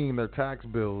seeing their tax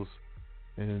bills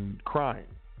and crying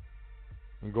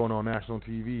and going on national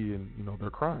TV and, they're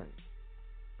crying.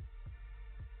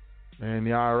 And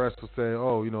the IRS will say,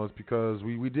 oh, it's because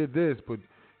we did this, but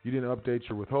you didn't update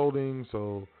your withholding,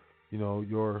 so,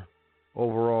 your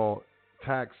overall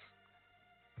tax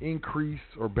increase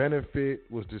or benefit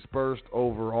was dispersed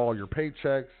over all your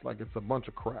paychecks. Like, it's a bunch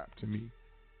of crap to me.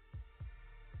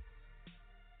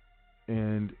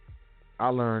 And I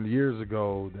learned years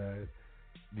ago that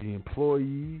the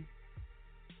employee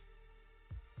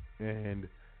and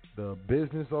the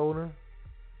business owner,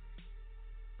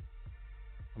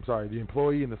 the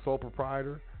employee and the sole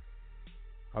proprietor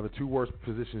are the two worst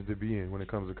positions to be in when it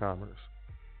comes to commerce.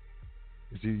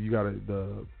 You got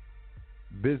the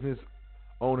business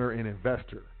owner and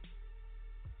investor.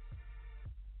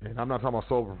 And I'm not talking about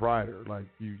sole proprietor. Like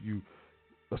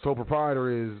a sole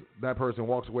proprietor is that person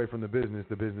walks away from the business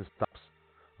stops.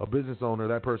 A business owner,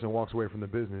 that person walks away from the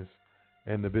business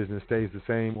and the business stays the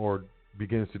same or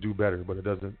begins to do better, but it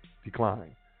doesn't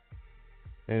decline.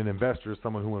 And an investor is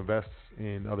someone who invests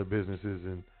in other businesses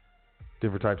and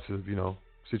different types of,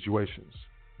 situations,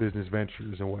 business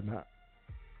ventures and whatnot.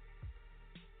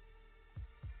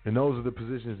 And those are the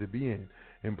positions to be in.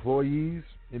 Employees,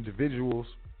 individuals,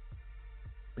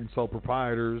 and sole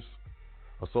proprietors.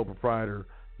 A sole proprietor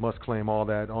must claim all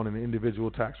that on an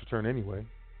individual tax return anyway.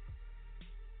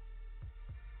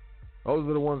 Those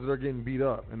are the ones that are getting beat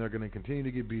up, and they're going to continue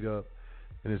to get beat up,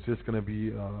 and it's just going to be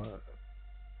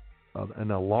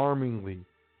an alarmingly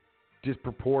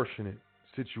disproportionate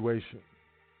situation.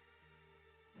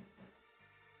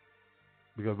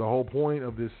 Because the whole point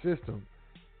of this system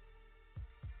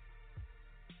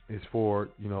is for,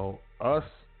 us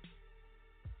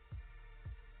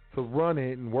to run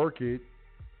it and work it,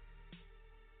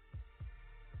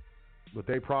 but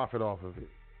they profit off of it.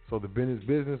 So the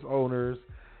business owners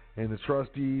and the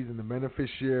trustees and the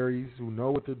beneficiaries who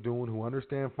know what they're doing, who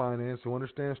understand finance, who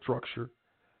understand structure,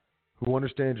 who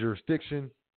understand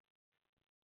jurisdiction,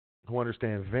 who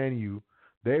understand venue,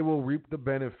 they will reap the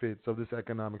benefits of this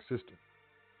economic system.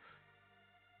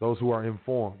 Those who are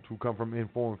informed, who come from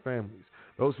informed families.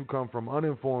 Those who come from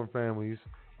uninformed families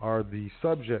are the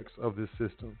subjects of this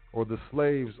system or the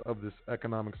slaves of this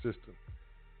economic system.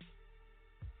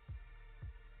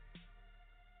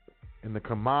 And the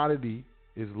commodity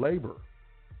is labor.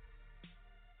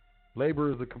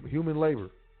 Labor is the human labor.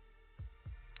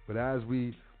 But as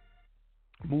we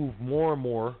move more and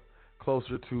more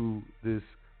closer to this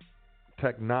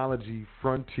technology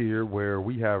frontier where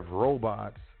we have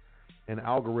robots and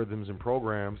algorithms and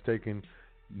programs taking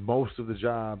most of the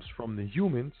jobs from the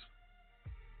humans,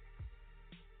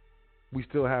 we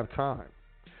still have time.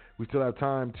 We still have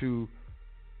time to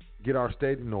get our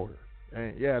state in order.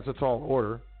 And yeah, it's a tall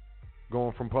order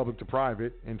going from public to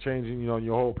private and changing, your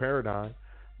whole paradigm.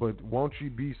 But won't you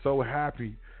be so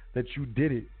happy that you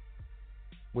did it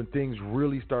when things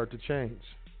really start to change?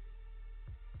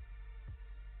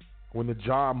 When the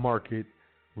job market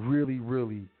really,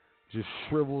 really just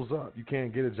shrivels up. You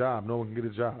can't get a job. No one can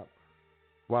get a job.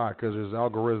 Why? Because there's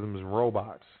algorithms and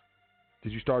robots.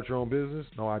 Did you start your own business?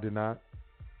 No, I did not.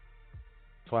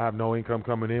 So I have no income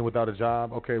coming in without a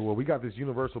job. Okay, well, we got this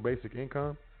universal basic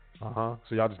income. So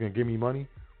y'all just going to give me money?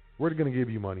 We're going to give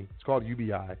you money. It's called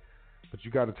UBI. But you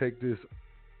got to take this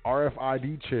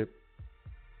RFID chip.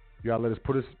 You got to let us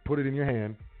put it in your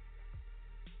hand.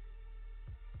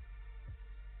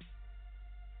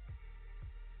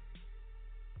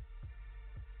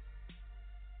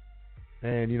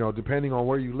 And, depending on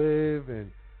where you live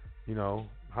and, how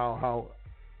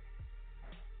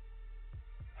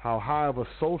high of a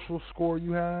social score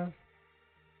you have,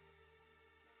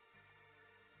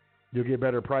 you'll get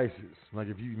better prices. Like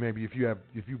if you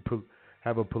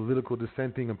have a politically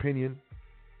dissenting opinion,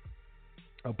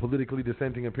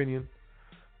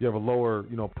 you have a lower,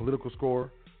 political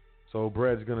score. So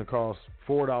bread's going to cost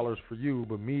 $4 for you,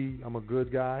 but me, I'm a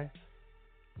good guy.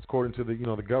 It's according to the,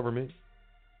 the government.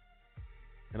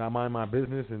 And I mind my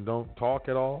business and don't talk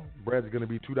at all, bread's going to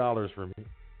be $2 for me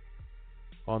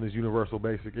on this universal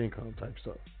basic income type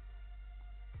stuff.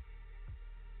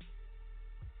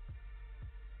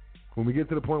 When we get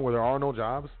to the point where there are no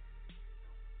jobs,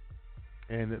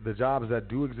 and the jobs that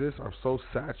do exist are so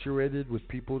saturated with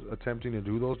people attempting to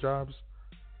do those jobs,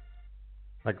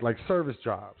 like service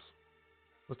jobs.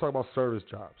 Let's talk about service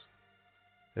jobs.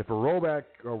 If a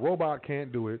robot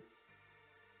can't do it,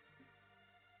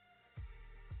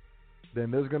 then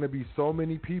there's going to be so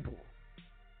many people.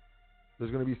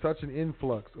 There's going to be such an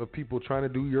influx of people trying to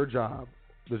do your job,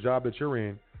 the job that you're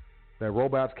in, that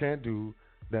robots can't do,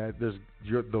 that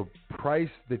the price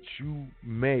that you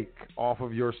make off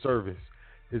of your service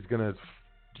is going to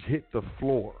hit the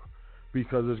floor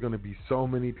because there's going to be so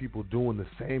many people doing the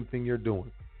same thing you're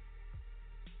doing.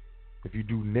 If you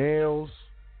do nails,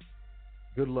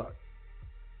 good luck.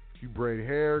 If you braid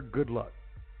hair, good luck.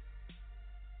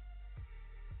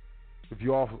 If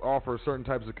you offer certain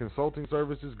types of consulting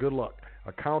services, good luck.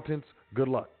 Accountants, good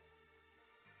luck.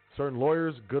 Certain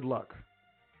lawyers, good luck.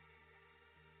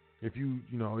 If you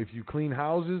clean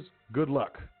houses, good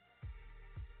luck.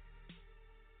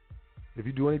 If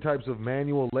you do any types of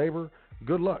manual labor,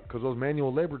 good luck, because those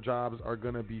manual labor jobs are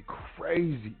going to be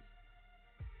crazy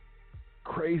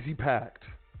packed.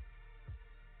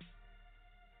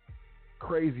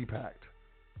 Crazy packed.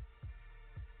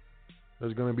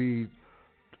 There's going to be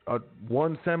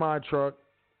one semi-truck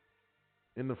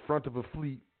in the front of a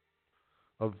fleet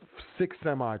of 6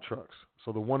 semi-trucks.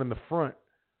 So the one in the front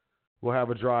will have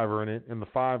a driver in it, and the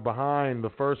 5 behind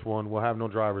the first one will have no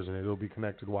drivers in it. It'll be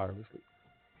connected wirelessly.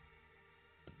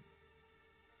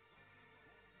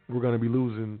 We're going to be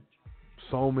losing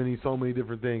so many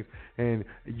different things, and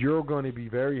you're going to be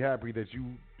very happy that you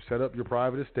set up your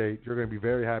private estate. You're going to be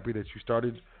very happy that you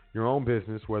started your own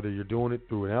business, whether you're doing it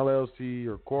through an LLC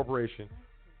or corporation,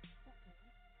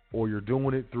 or you're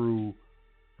doing it through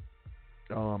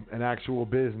an actual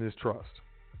business trust.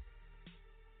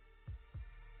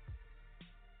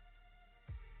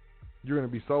 You're going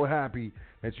to be so happy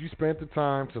that you spent the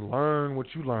time to learn what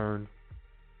you learned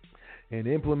and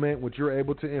implement what you're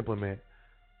able to implement,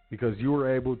 because you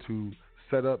were able to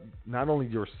set up not only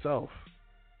yourself,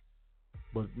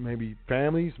 but maybe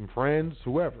families and friends,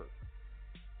 whoever,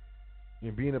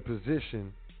 and be in a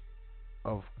position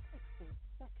of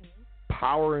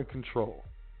power and control.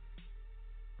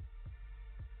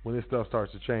 When this stuff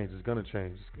starts to change, it's going to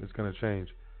change. It's going to change.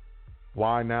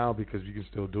 Why now? Because you can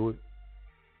still do it.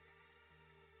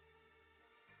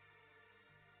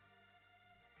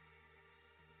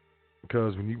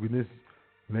 Because when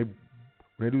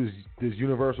they do this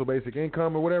universal basic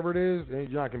income or whatever it is,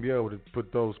 you're not going to be able to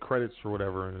put those credits or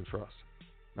whatever in a trust.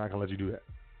 Not going to let you do that.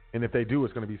 And if they do,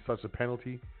 it's going to be such a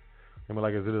penalty. And we're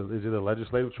like, is it a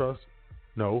legislative trust?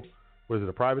 No. What is it,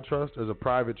 a private trust? There's a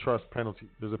private trust penalty.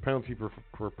 There's a penalty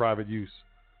for private use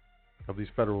of these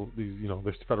federal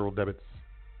debits.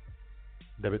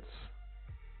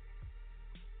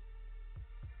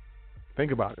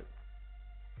 Think about it.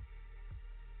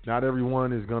 Not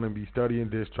everyone is going to be studying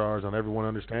discharge. Not everyone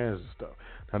understands this stuff.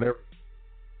 Not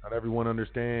everyone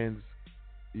understands,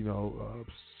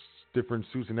 different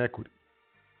suits and equity.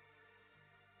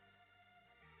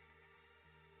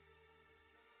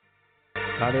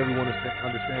 Not everyone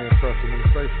understands trust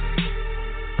administration.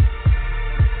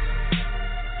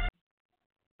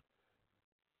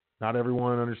 Not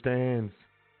everyone understands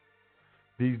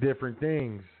these different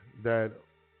things that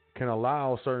can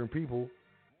allow certain people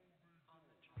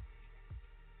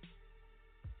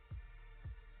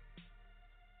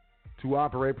to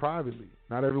operate privately.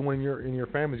 Not everyone in your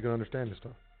family is going to understand this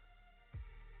stuff.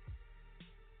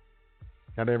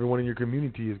 Not everyone in your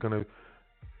community is going to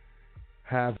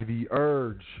have the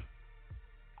urge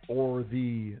or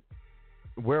the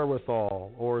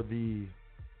wherewithal or the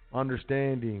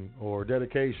understanding or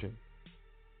dedication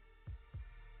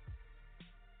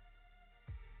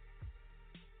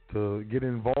to get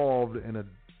involved in a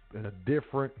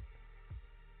different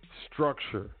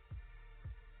structure,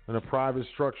 in a private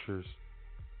structures,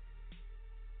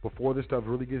 before this stuff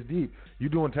really gets deep. You're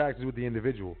doing taxes with the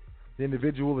individual. The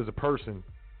individual is a person.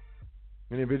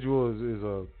 The individual is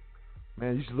a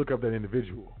man. You should look up that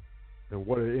individual and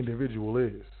what an individual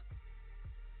is.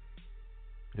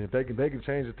 And if they can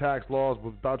change the tax laws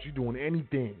without you doing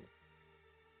anything,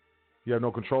 you have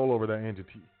no control over that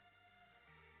entity.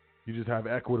 You just have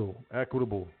equitable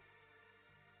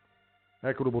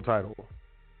title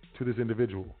to this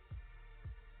individual.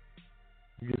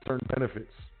 You get certain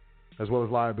benefits as well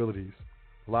as liabilities.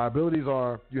 Liabilities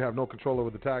are you have no control over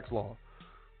the tax law.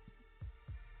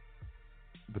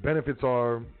 The benefits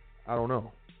are, I don't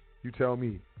know. You tell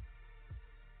me.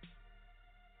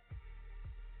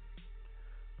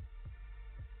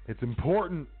 It's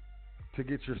important to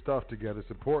get your stuff together. It's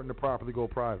important to properly go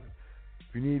private.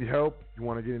 If you need help, you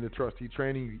want to get into trustee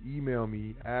training, you email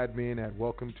me,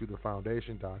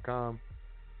 admin@welcometothefoundation.com,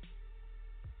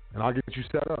 and I'll get you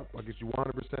set up. I'll get you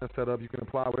 100% set up. You can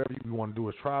apply whatever you want to do.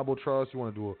 A tribal trust, you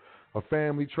want to do a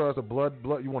family trust, a blood.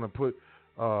 You want to put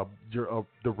the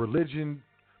religious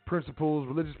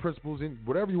principles in,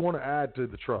 whatever you want to add to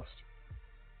the trust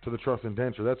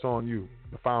indenture. That's on you.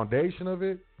 The foundation of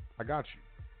it, I got you.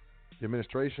 The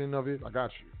administration of it, I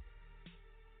got you.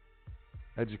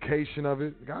 Education of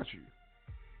it, I got you.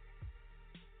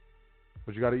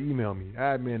 But you got to email me,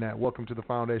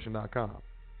 admin@welcometothefoundation.com.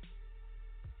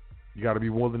 You got to be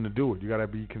willing to do it. You got to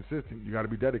be consistent. You got to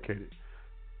be dedicated.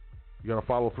 You got to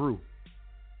follow through.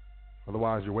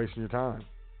 Otherwise, you're wasting your time.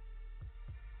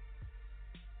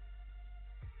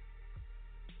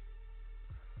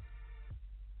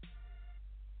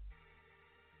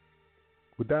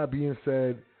 With that being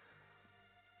said,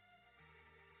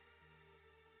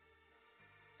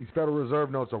 these Federal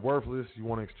Reserve notes are worthless. You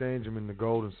want to exchange them into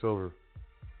gold and silver.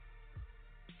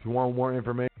 If you want more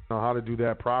information on how to do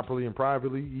that properly and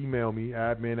privately, email me,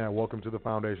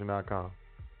 admin@welcometothefoundation.com.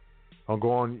 I'll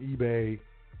go on eBay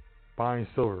buying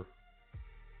silver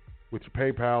with your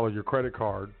PayPal or your credit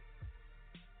card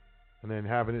and then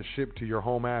having it shipped to your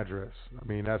home address. I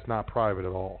mean, that's not private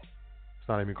at all. It's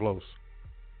not even close.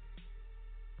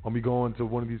 I'll be going to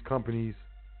one of these companies'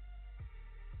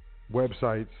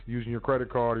 websites, using your credit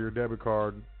card or your debit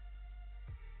card,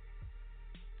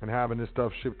 and having this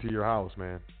stuff shipped to your house,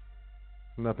 man.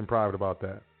 Nothing private about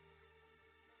that.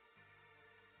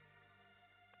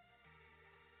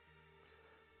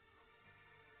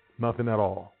 Nothing at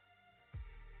all.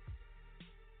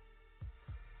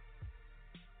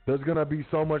 There's going to be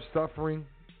so much suffering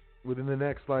within the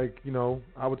next, I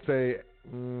would say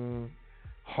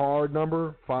hard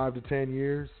number, 5 to 10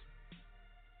 years.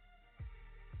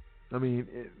 I mean,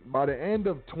 by the end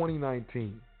of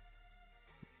 2019,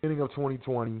 beginning of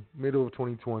 2020, middle of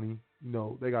 2020,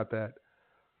 they got that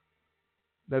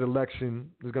election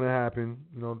is going to happen,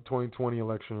 the 2020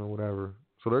 election or whatever.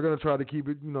 So they're going to try to keep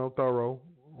it, thorough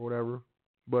or whatever.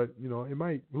 But, it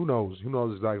might, who knows? Who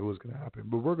knows exactly what's going to happen.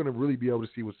 But we're going to really be able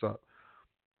to see what's up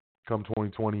come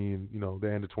 2020 and,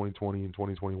 the end of 2020 and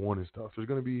 2021 and stuff. There's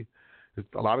going to be,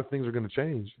 a lot of things are going to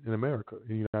change in America,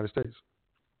 in the United States.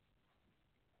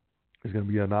 There's going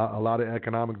to be a lot of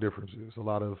economic differences, a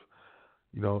lot of,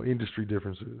 industry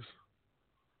differences,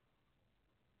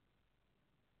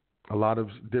 a lot of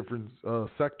different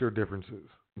sector differences.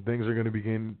 Things are going to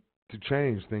begin to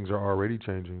change. Things are already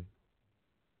changing.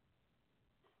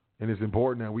 And it's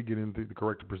important that we get into the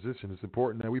correct position. It's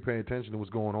important that we pay attention to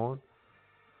what's going on.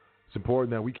 It's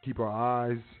important that we keep our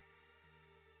eyes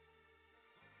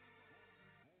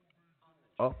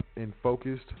up and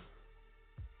focused.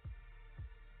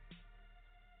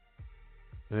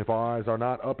 And if our eyes are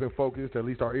not up and focused, at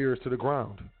least our ears to the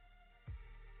ground.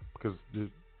 because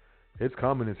it's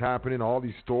coming. It's happening. All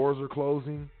these stores are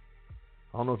closing.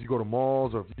 I don't know if you go to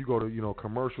malls or if you go to,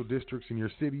 commercial districts in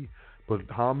your city, but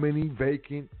how many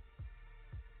vacant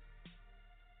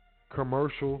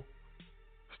commercial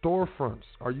storefronts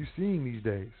are you seeing these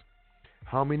days?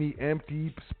 How many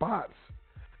empty spots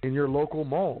in your local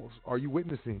malls are you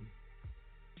witnessing?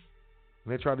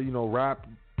 And they try to,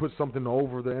 put something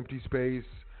over the empty space.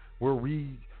 We're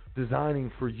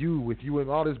redesigning for you with you and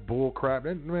all this bull crap.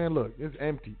 And man, look, it's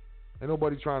empty. Ain't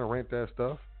nobody trying to rent that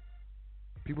stuff.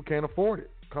 People can't afford it.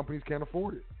 Companies can't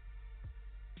afford it.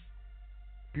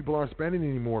 People aren't spending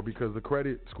anymore because the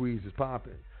credit squeeze is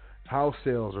popping. House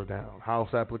sales are down.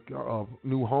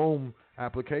 New home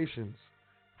applications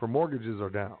for mortgages are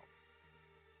down.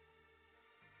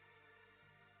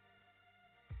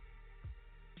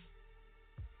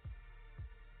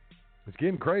 It's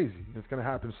getting crazy. It's going to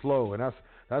happen slow, and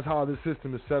that's how this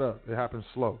system is set up. It happens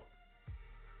slow.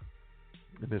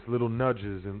 And it's little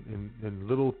nudges and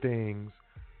little things,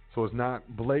 so it's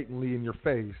not blatantly in your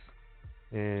face.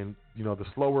 And, the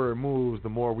slower it moves, the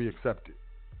more we accept it.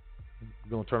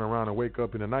 You're going to turn around and wake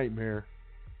up in a nightmare.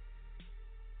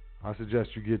 I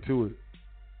suggest you get to it.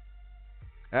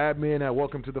 Admin at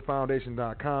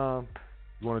welcometothefoundation.com.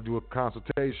 You want to do a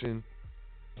consultation.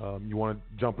 You want to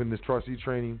jump in this trustee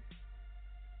training.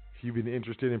 If you've been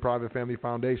interested in private family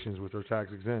foundations, which are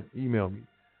tax exempt, email me.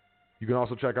 You can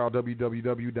also check out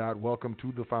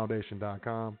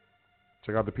www.welcometothefoundation.com.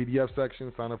 Check out the PDF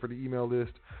section, sign up for the email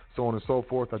list, so on and so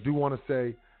forth. I do want to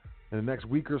say, in the next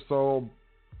week or so,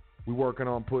 we're working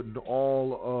on putting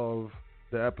all of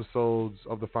the episodes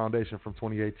of the foundation from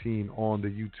 2018 on the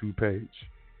YouTube page.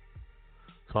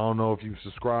 So I don't know if you've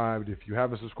subscribed. If you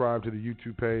haven't subscribed to the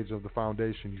YouTube page of the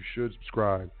foundation, you should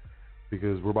subscribe,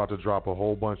 because we're about to drop a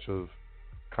whole bunch of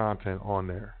content on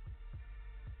there.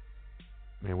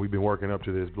 And we've been working up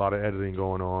to this. A lot of editing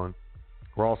going on.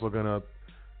 We're also gonna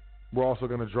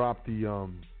drop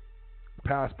the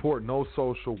Passport No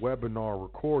Social webinar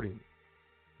recording.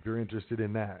 If you're interested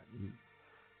in that,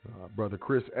 Brother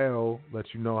Chris L.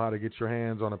 lets you know how to get your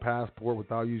hands on a passport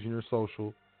without using your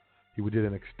social. He did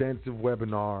an extensive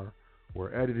webinar.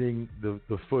 We're editing the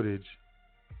footage,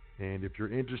 and if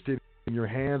you're interested in your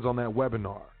hands on that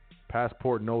webinar,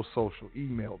 Passport No Social,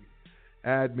 email me.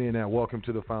 Admin at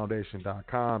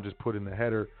welcometothefoundation.com. Just put in the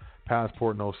header,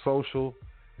 Passport No Social,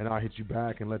 and I'll hit you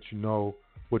back and let you know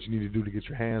what you need to do to get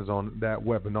your hands on that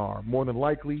webinar. More than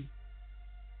likely,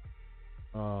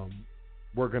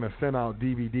 we're going to send out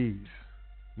DVDs,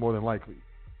 more than likely.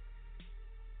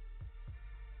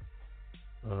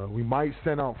 We might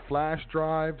send out flash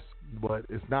drives, but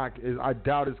I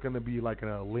doubt it's going to be like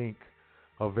a link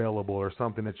available or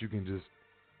something that you can just,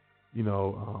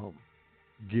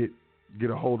 get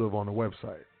a hold of on the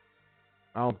website.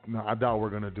 I doubt we're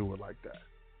going to do it like that.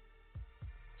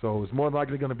 So it's more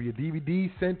likely going to be a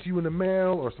DVD sent to you in the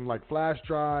mail, or some like flash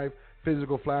drive,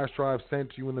 physical flash drive sent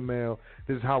to you in the mail.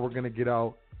 This is how we're going to get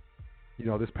out,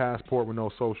 this Passport with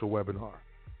No Social webinar.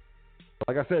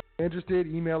 Like I said, if you're interested,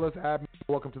 email us at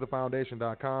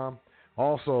welcometothefoundation.com.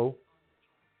 Also,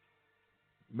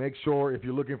 make sure if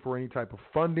you're looking for any type of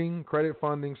funding, credit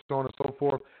funding, so on and so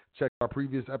forth, check our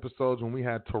previous episodes when we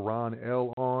had Teron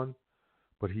L on.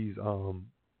 But he's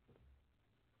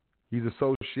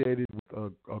associated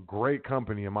with a great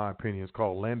company, in my opinion. It's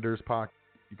called Lenders Pocket.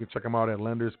 You can check them out at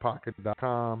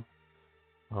lenderspocket.com.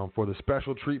 For the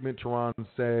special treatment, Teron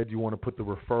said you want to put the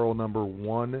referral number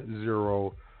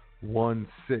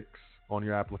 1016 on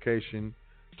your application.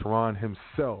 Teron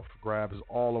himself grabs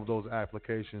all of those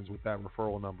applications with that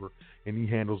referral number, and he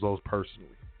handles those personally.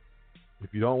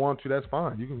 If you don't want to, that's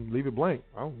fine. You can leave it blank.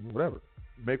 Whatever.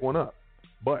 Make one up.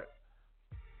 But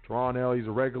Teron L., he's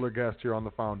a regular guest here on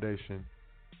the foundation,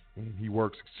 and he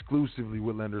works exclusively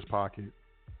with Lenders Pocket.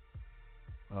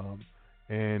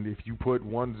 And if you put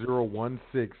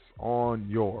 1016 on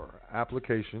your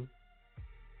application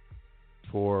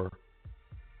for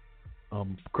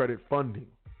credit funding,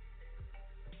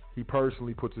 he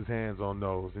personally puts his hands on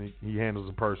those, and he handles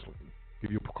them personally.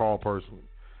 Give you a call personally,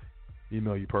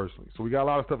 email you personally. So we got a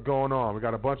lot of stuff going on. We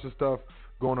got a bunch of stuff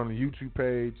going on the YouTube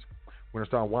page. We're going to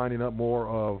start winding up more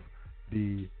of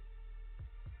the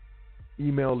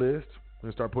email list. We're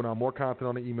going to start putting out more content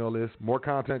on the email list, more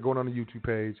content going on the YouTube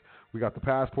page. We got the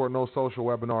Passport No Social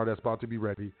webinar that's about to be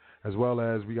ready, as well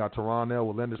as we got Teron L.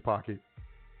 with Lenders Pocket,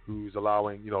 who's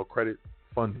allowing, credit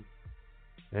funding.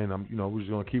 And we're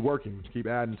just gonna keep working, just keep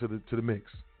adding to the mix.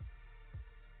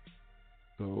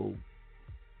 So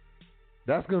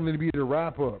that's gonna be the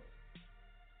wrap up.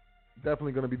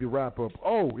 definitely going to be the wrap-up.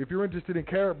 Oh, if you're interested in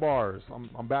Karat bars,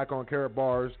 I'm back on Karat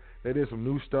bars. They did some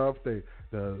new stuff. The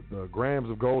grams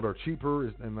of gold are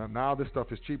cheaper, and now this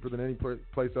stuff is cheaper than any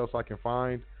place else I can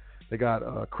find. They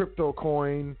got crypto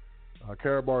coin,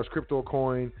 Karat bars crypto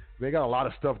coin. They got a lot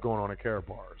of stuff going on at Karat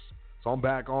bars. So I'm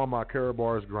back on my Karat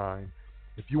bars grind.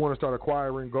 If you want to start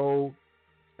acquiring gold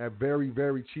at very,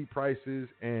 very cheap prices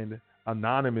and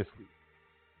anonymously,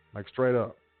 like straight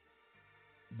up,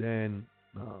 then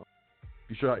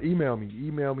be sure to email me.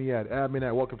 Email me at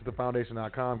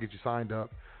admin@welcometothefoundation.com. Get you signed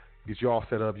up. Get you all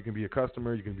set up. You can be a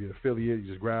customer. You can be an affiliate. You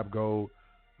just grab gold.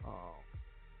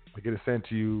 I get it sent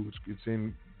to you. It's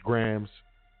in grams.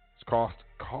 It's cost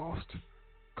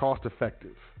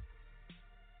effective.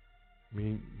 I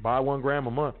mean, buy 1 gram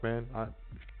a month, man. I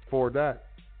afford that.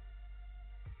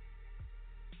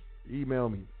 Email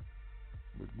me.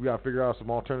 We got to figure out some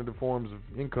alternative forms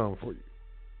of income for you.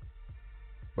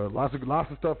 But lots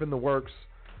of stuff in the works,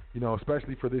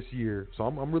 especially for this year. So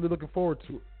I'm really looking forward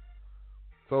to it.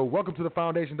 So welcome to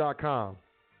thefoundation.com.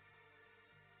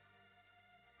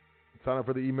 Sign up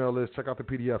for the email list. Check out the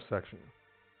PDF section.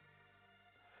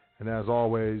 And as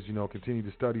always, continue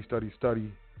to study.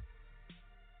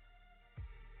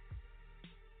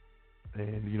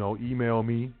 And, email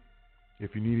me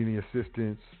if you need any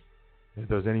assistance, if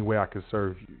there's any way I can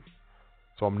serve you.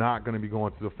 So I'm not going to be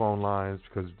going to the phone lines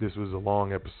because this was a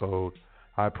long episode.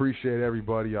 I appreciate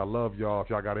everybody. I love y'all. If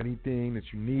y'all got anything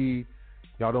that you need,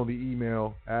 y'all know the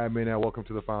email,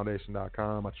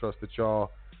 admin@welcometothefoundation.com. I trust that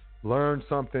y'all learned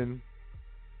something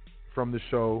from the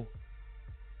show.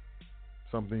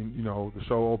 Something, the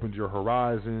show opened your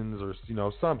horizons or,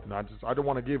 something. I don't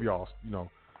want to give y'all,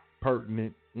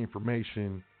 pertinent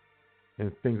information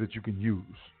and things that you can use.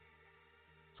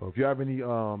 So if you have any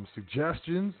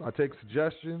suggestions, I take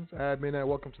suggestions,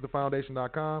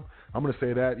 admin@welcometothefoundation.com. I'm going to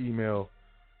say that email.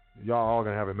 Y'all all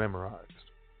going to have it memorized.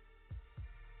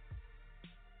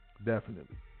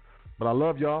 Definitely. But I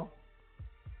love y'all,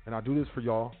 and I do this for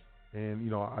y'all.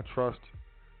 And, I trust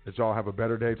that y'all have a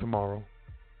better day tomorrow,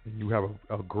 and you have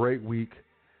a great week.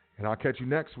 And I'll catch you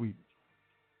next week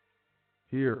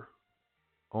here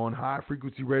on High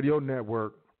Frequency Radio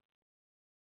Network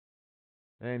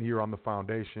and here on The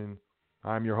Foundation.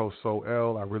 I'm your host, Soul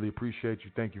L. I really appreciate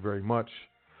you. Thank you very much.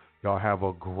 Y'all have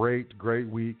a great, great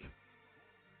week.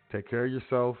 Take care of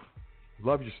yourself.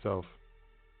 Love yourself.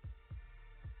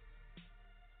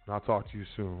 And I'll talk to you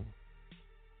soon.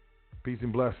 Peace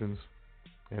and blessings.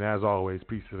 And as always,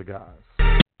 peace to the guys.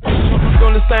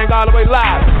 Doing this thing all the way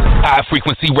live. High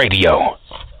Frequency Radio.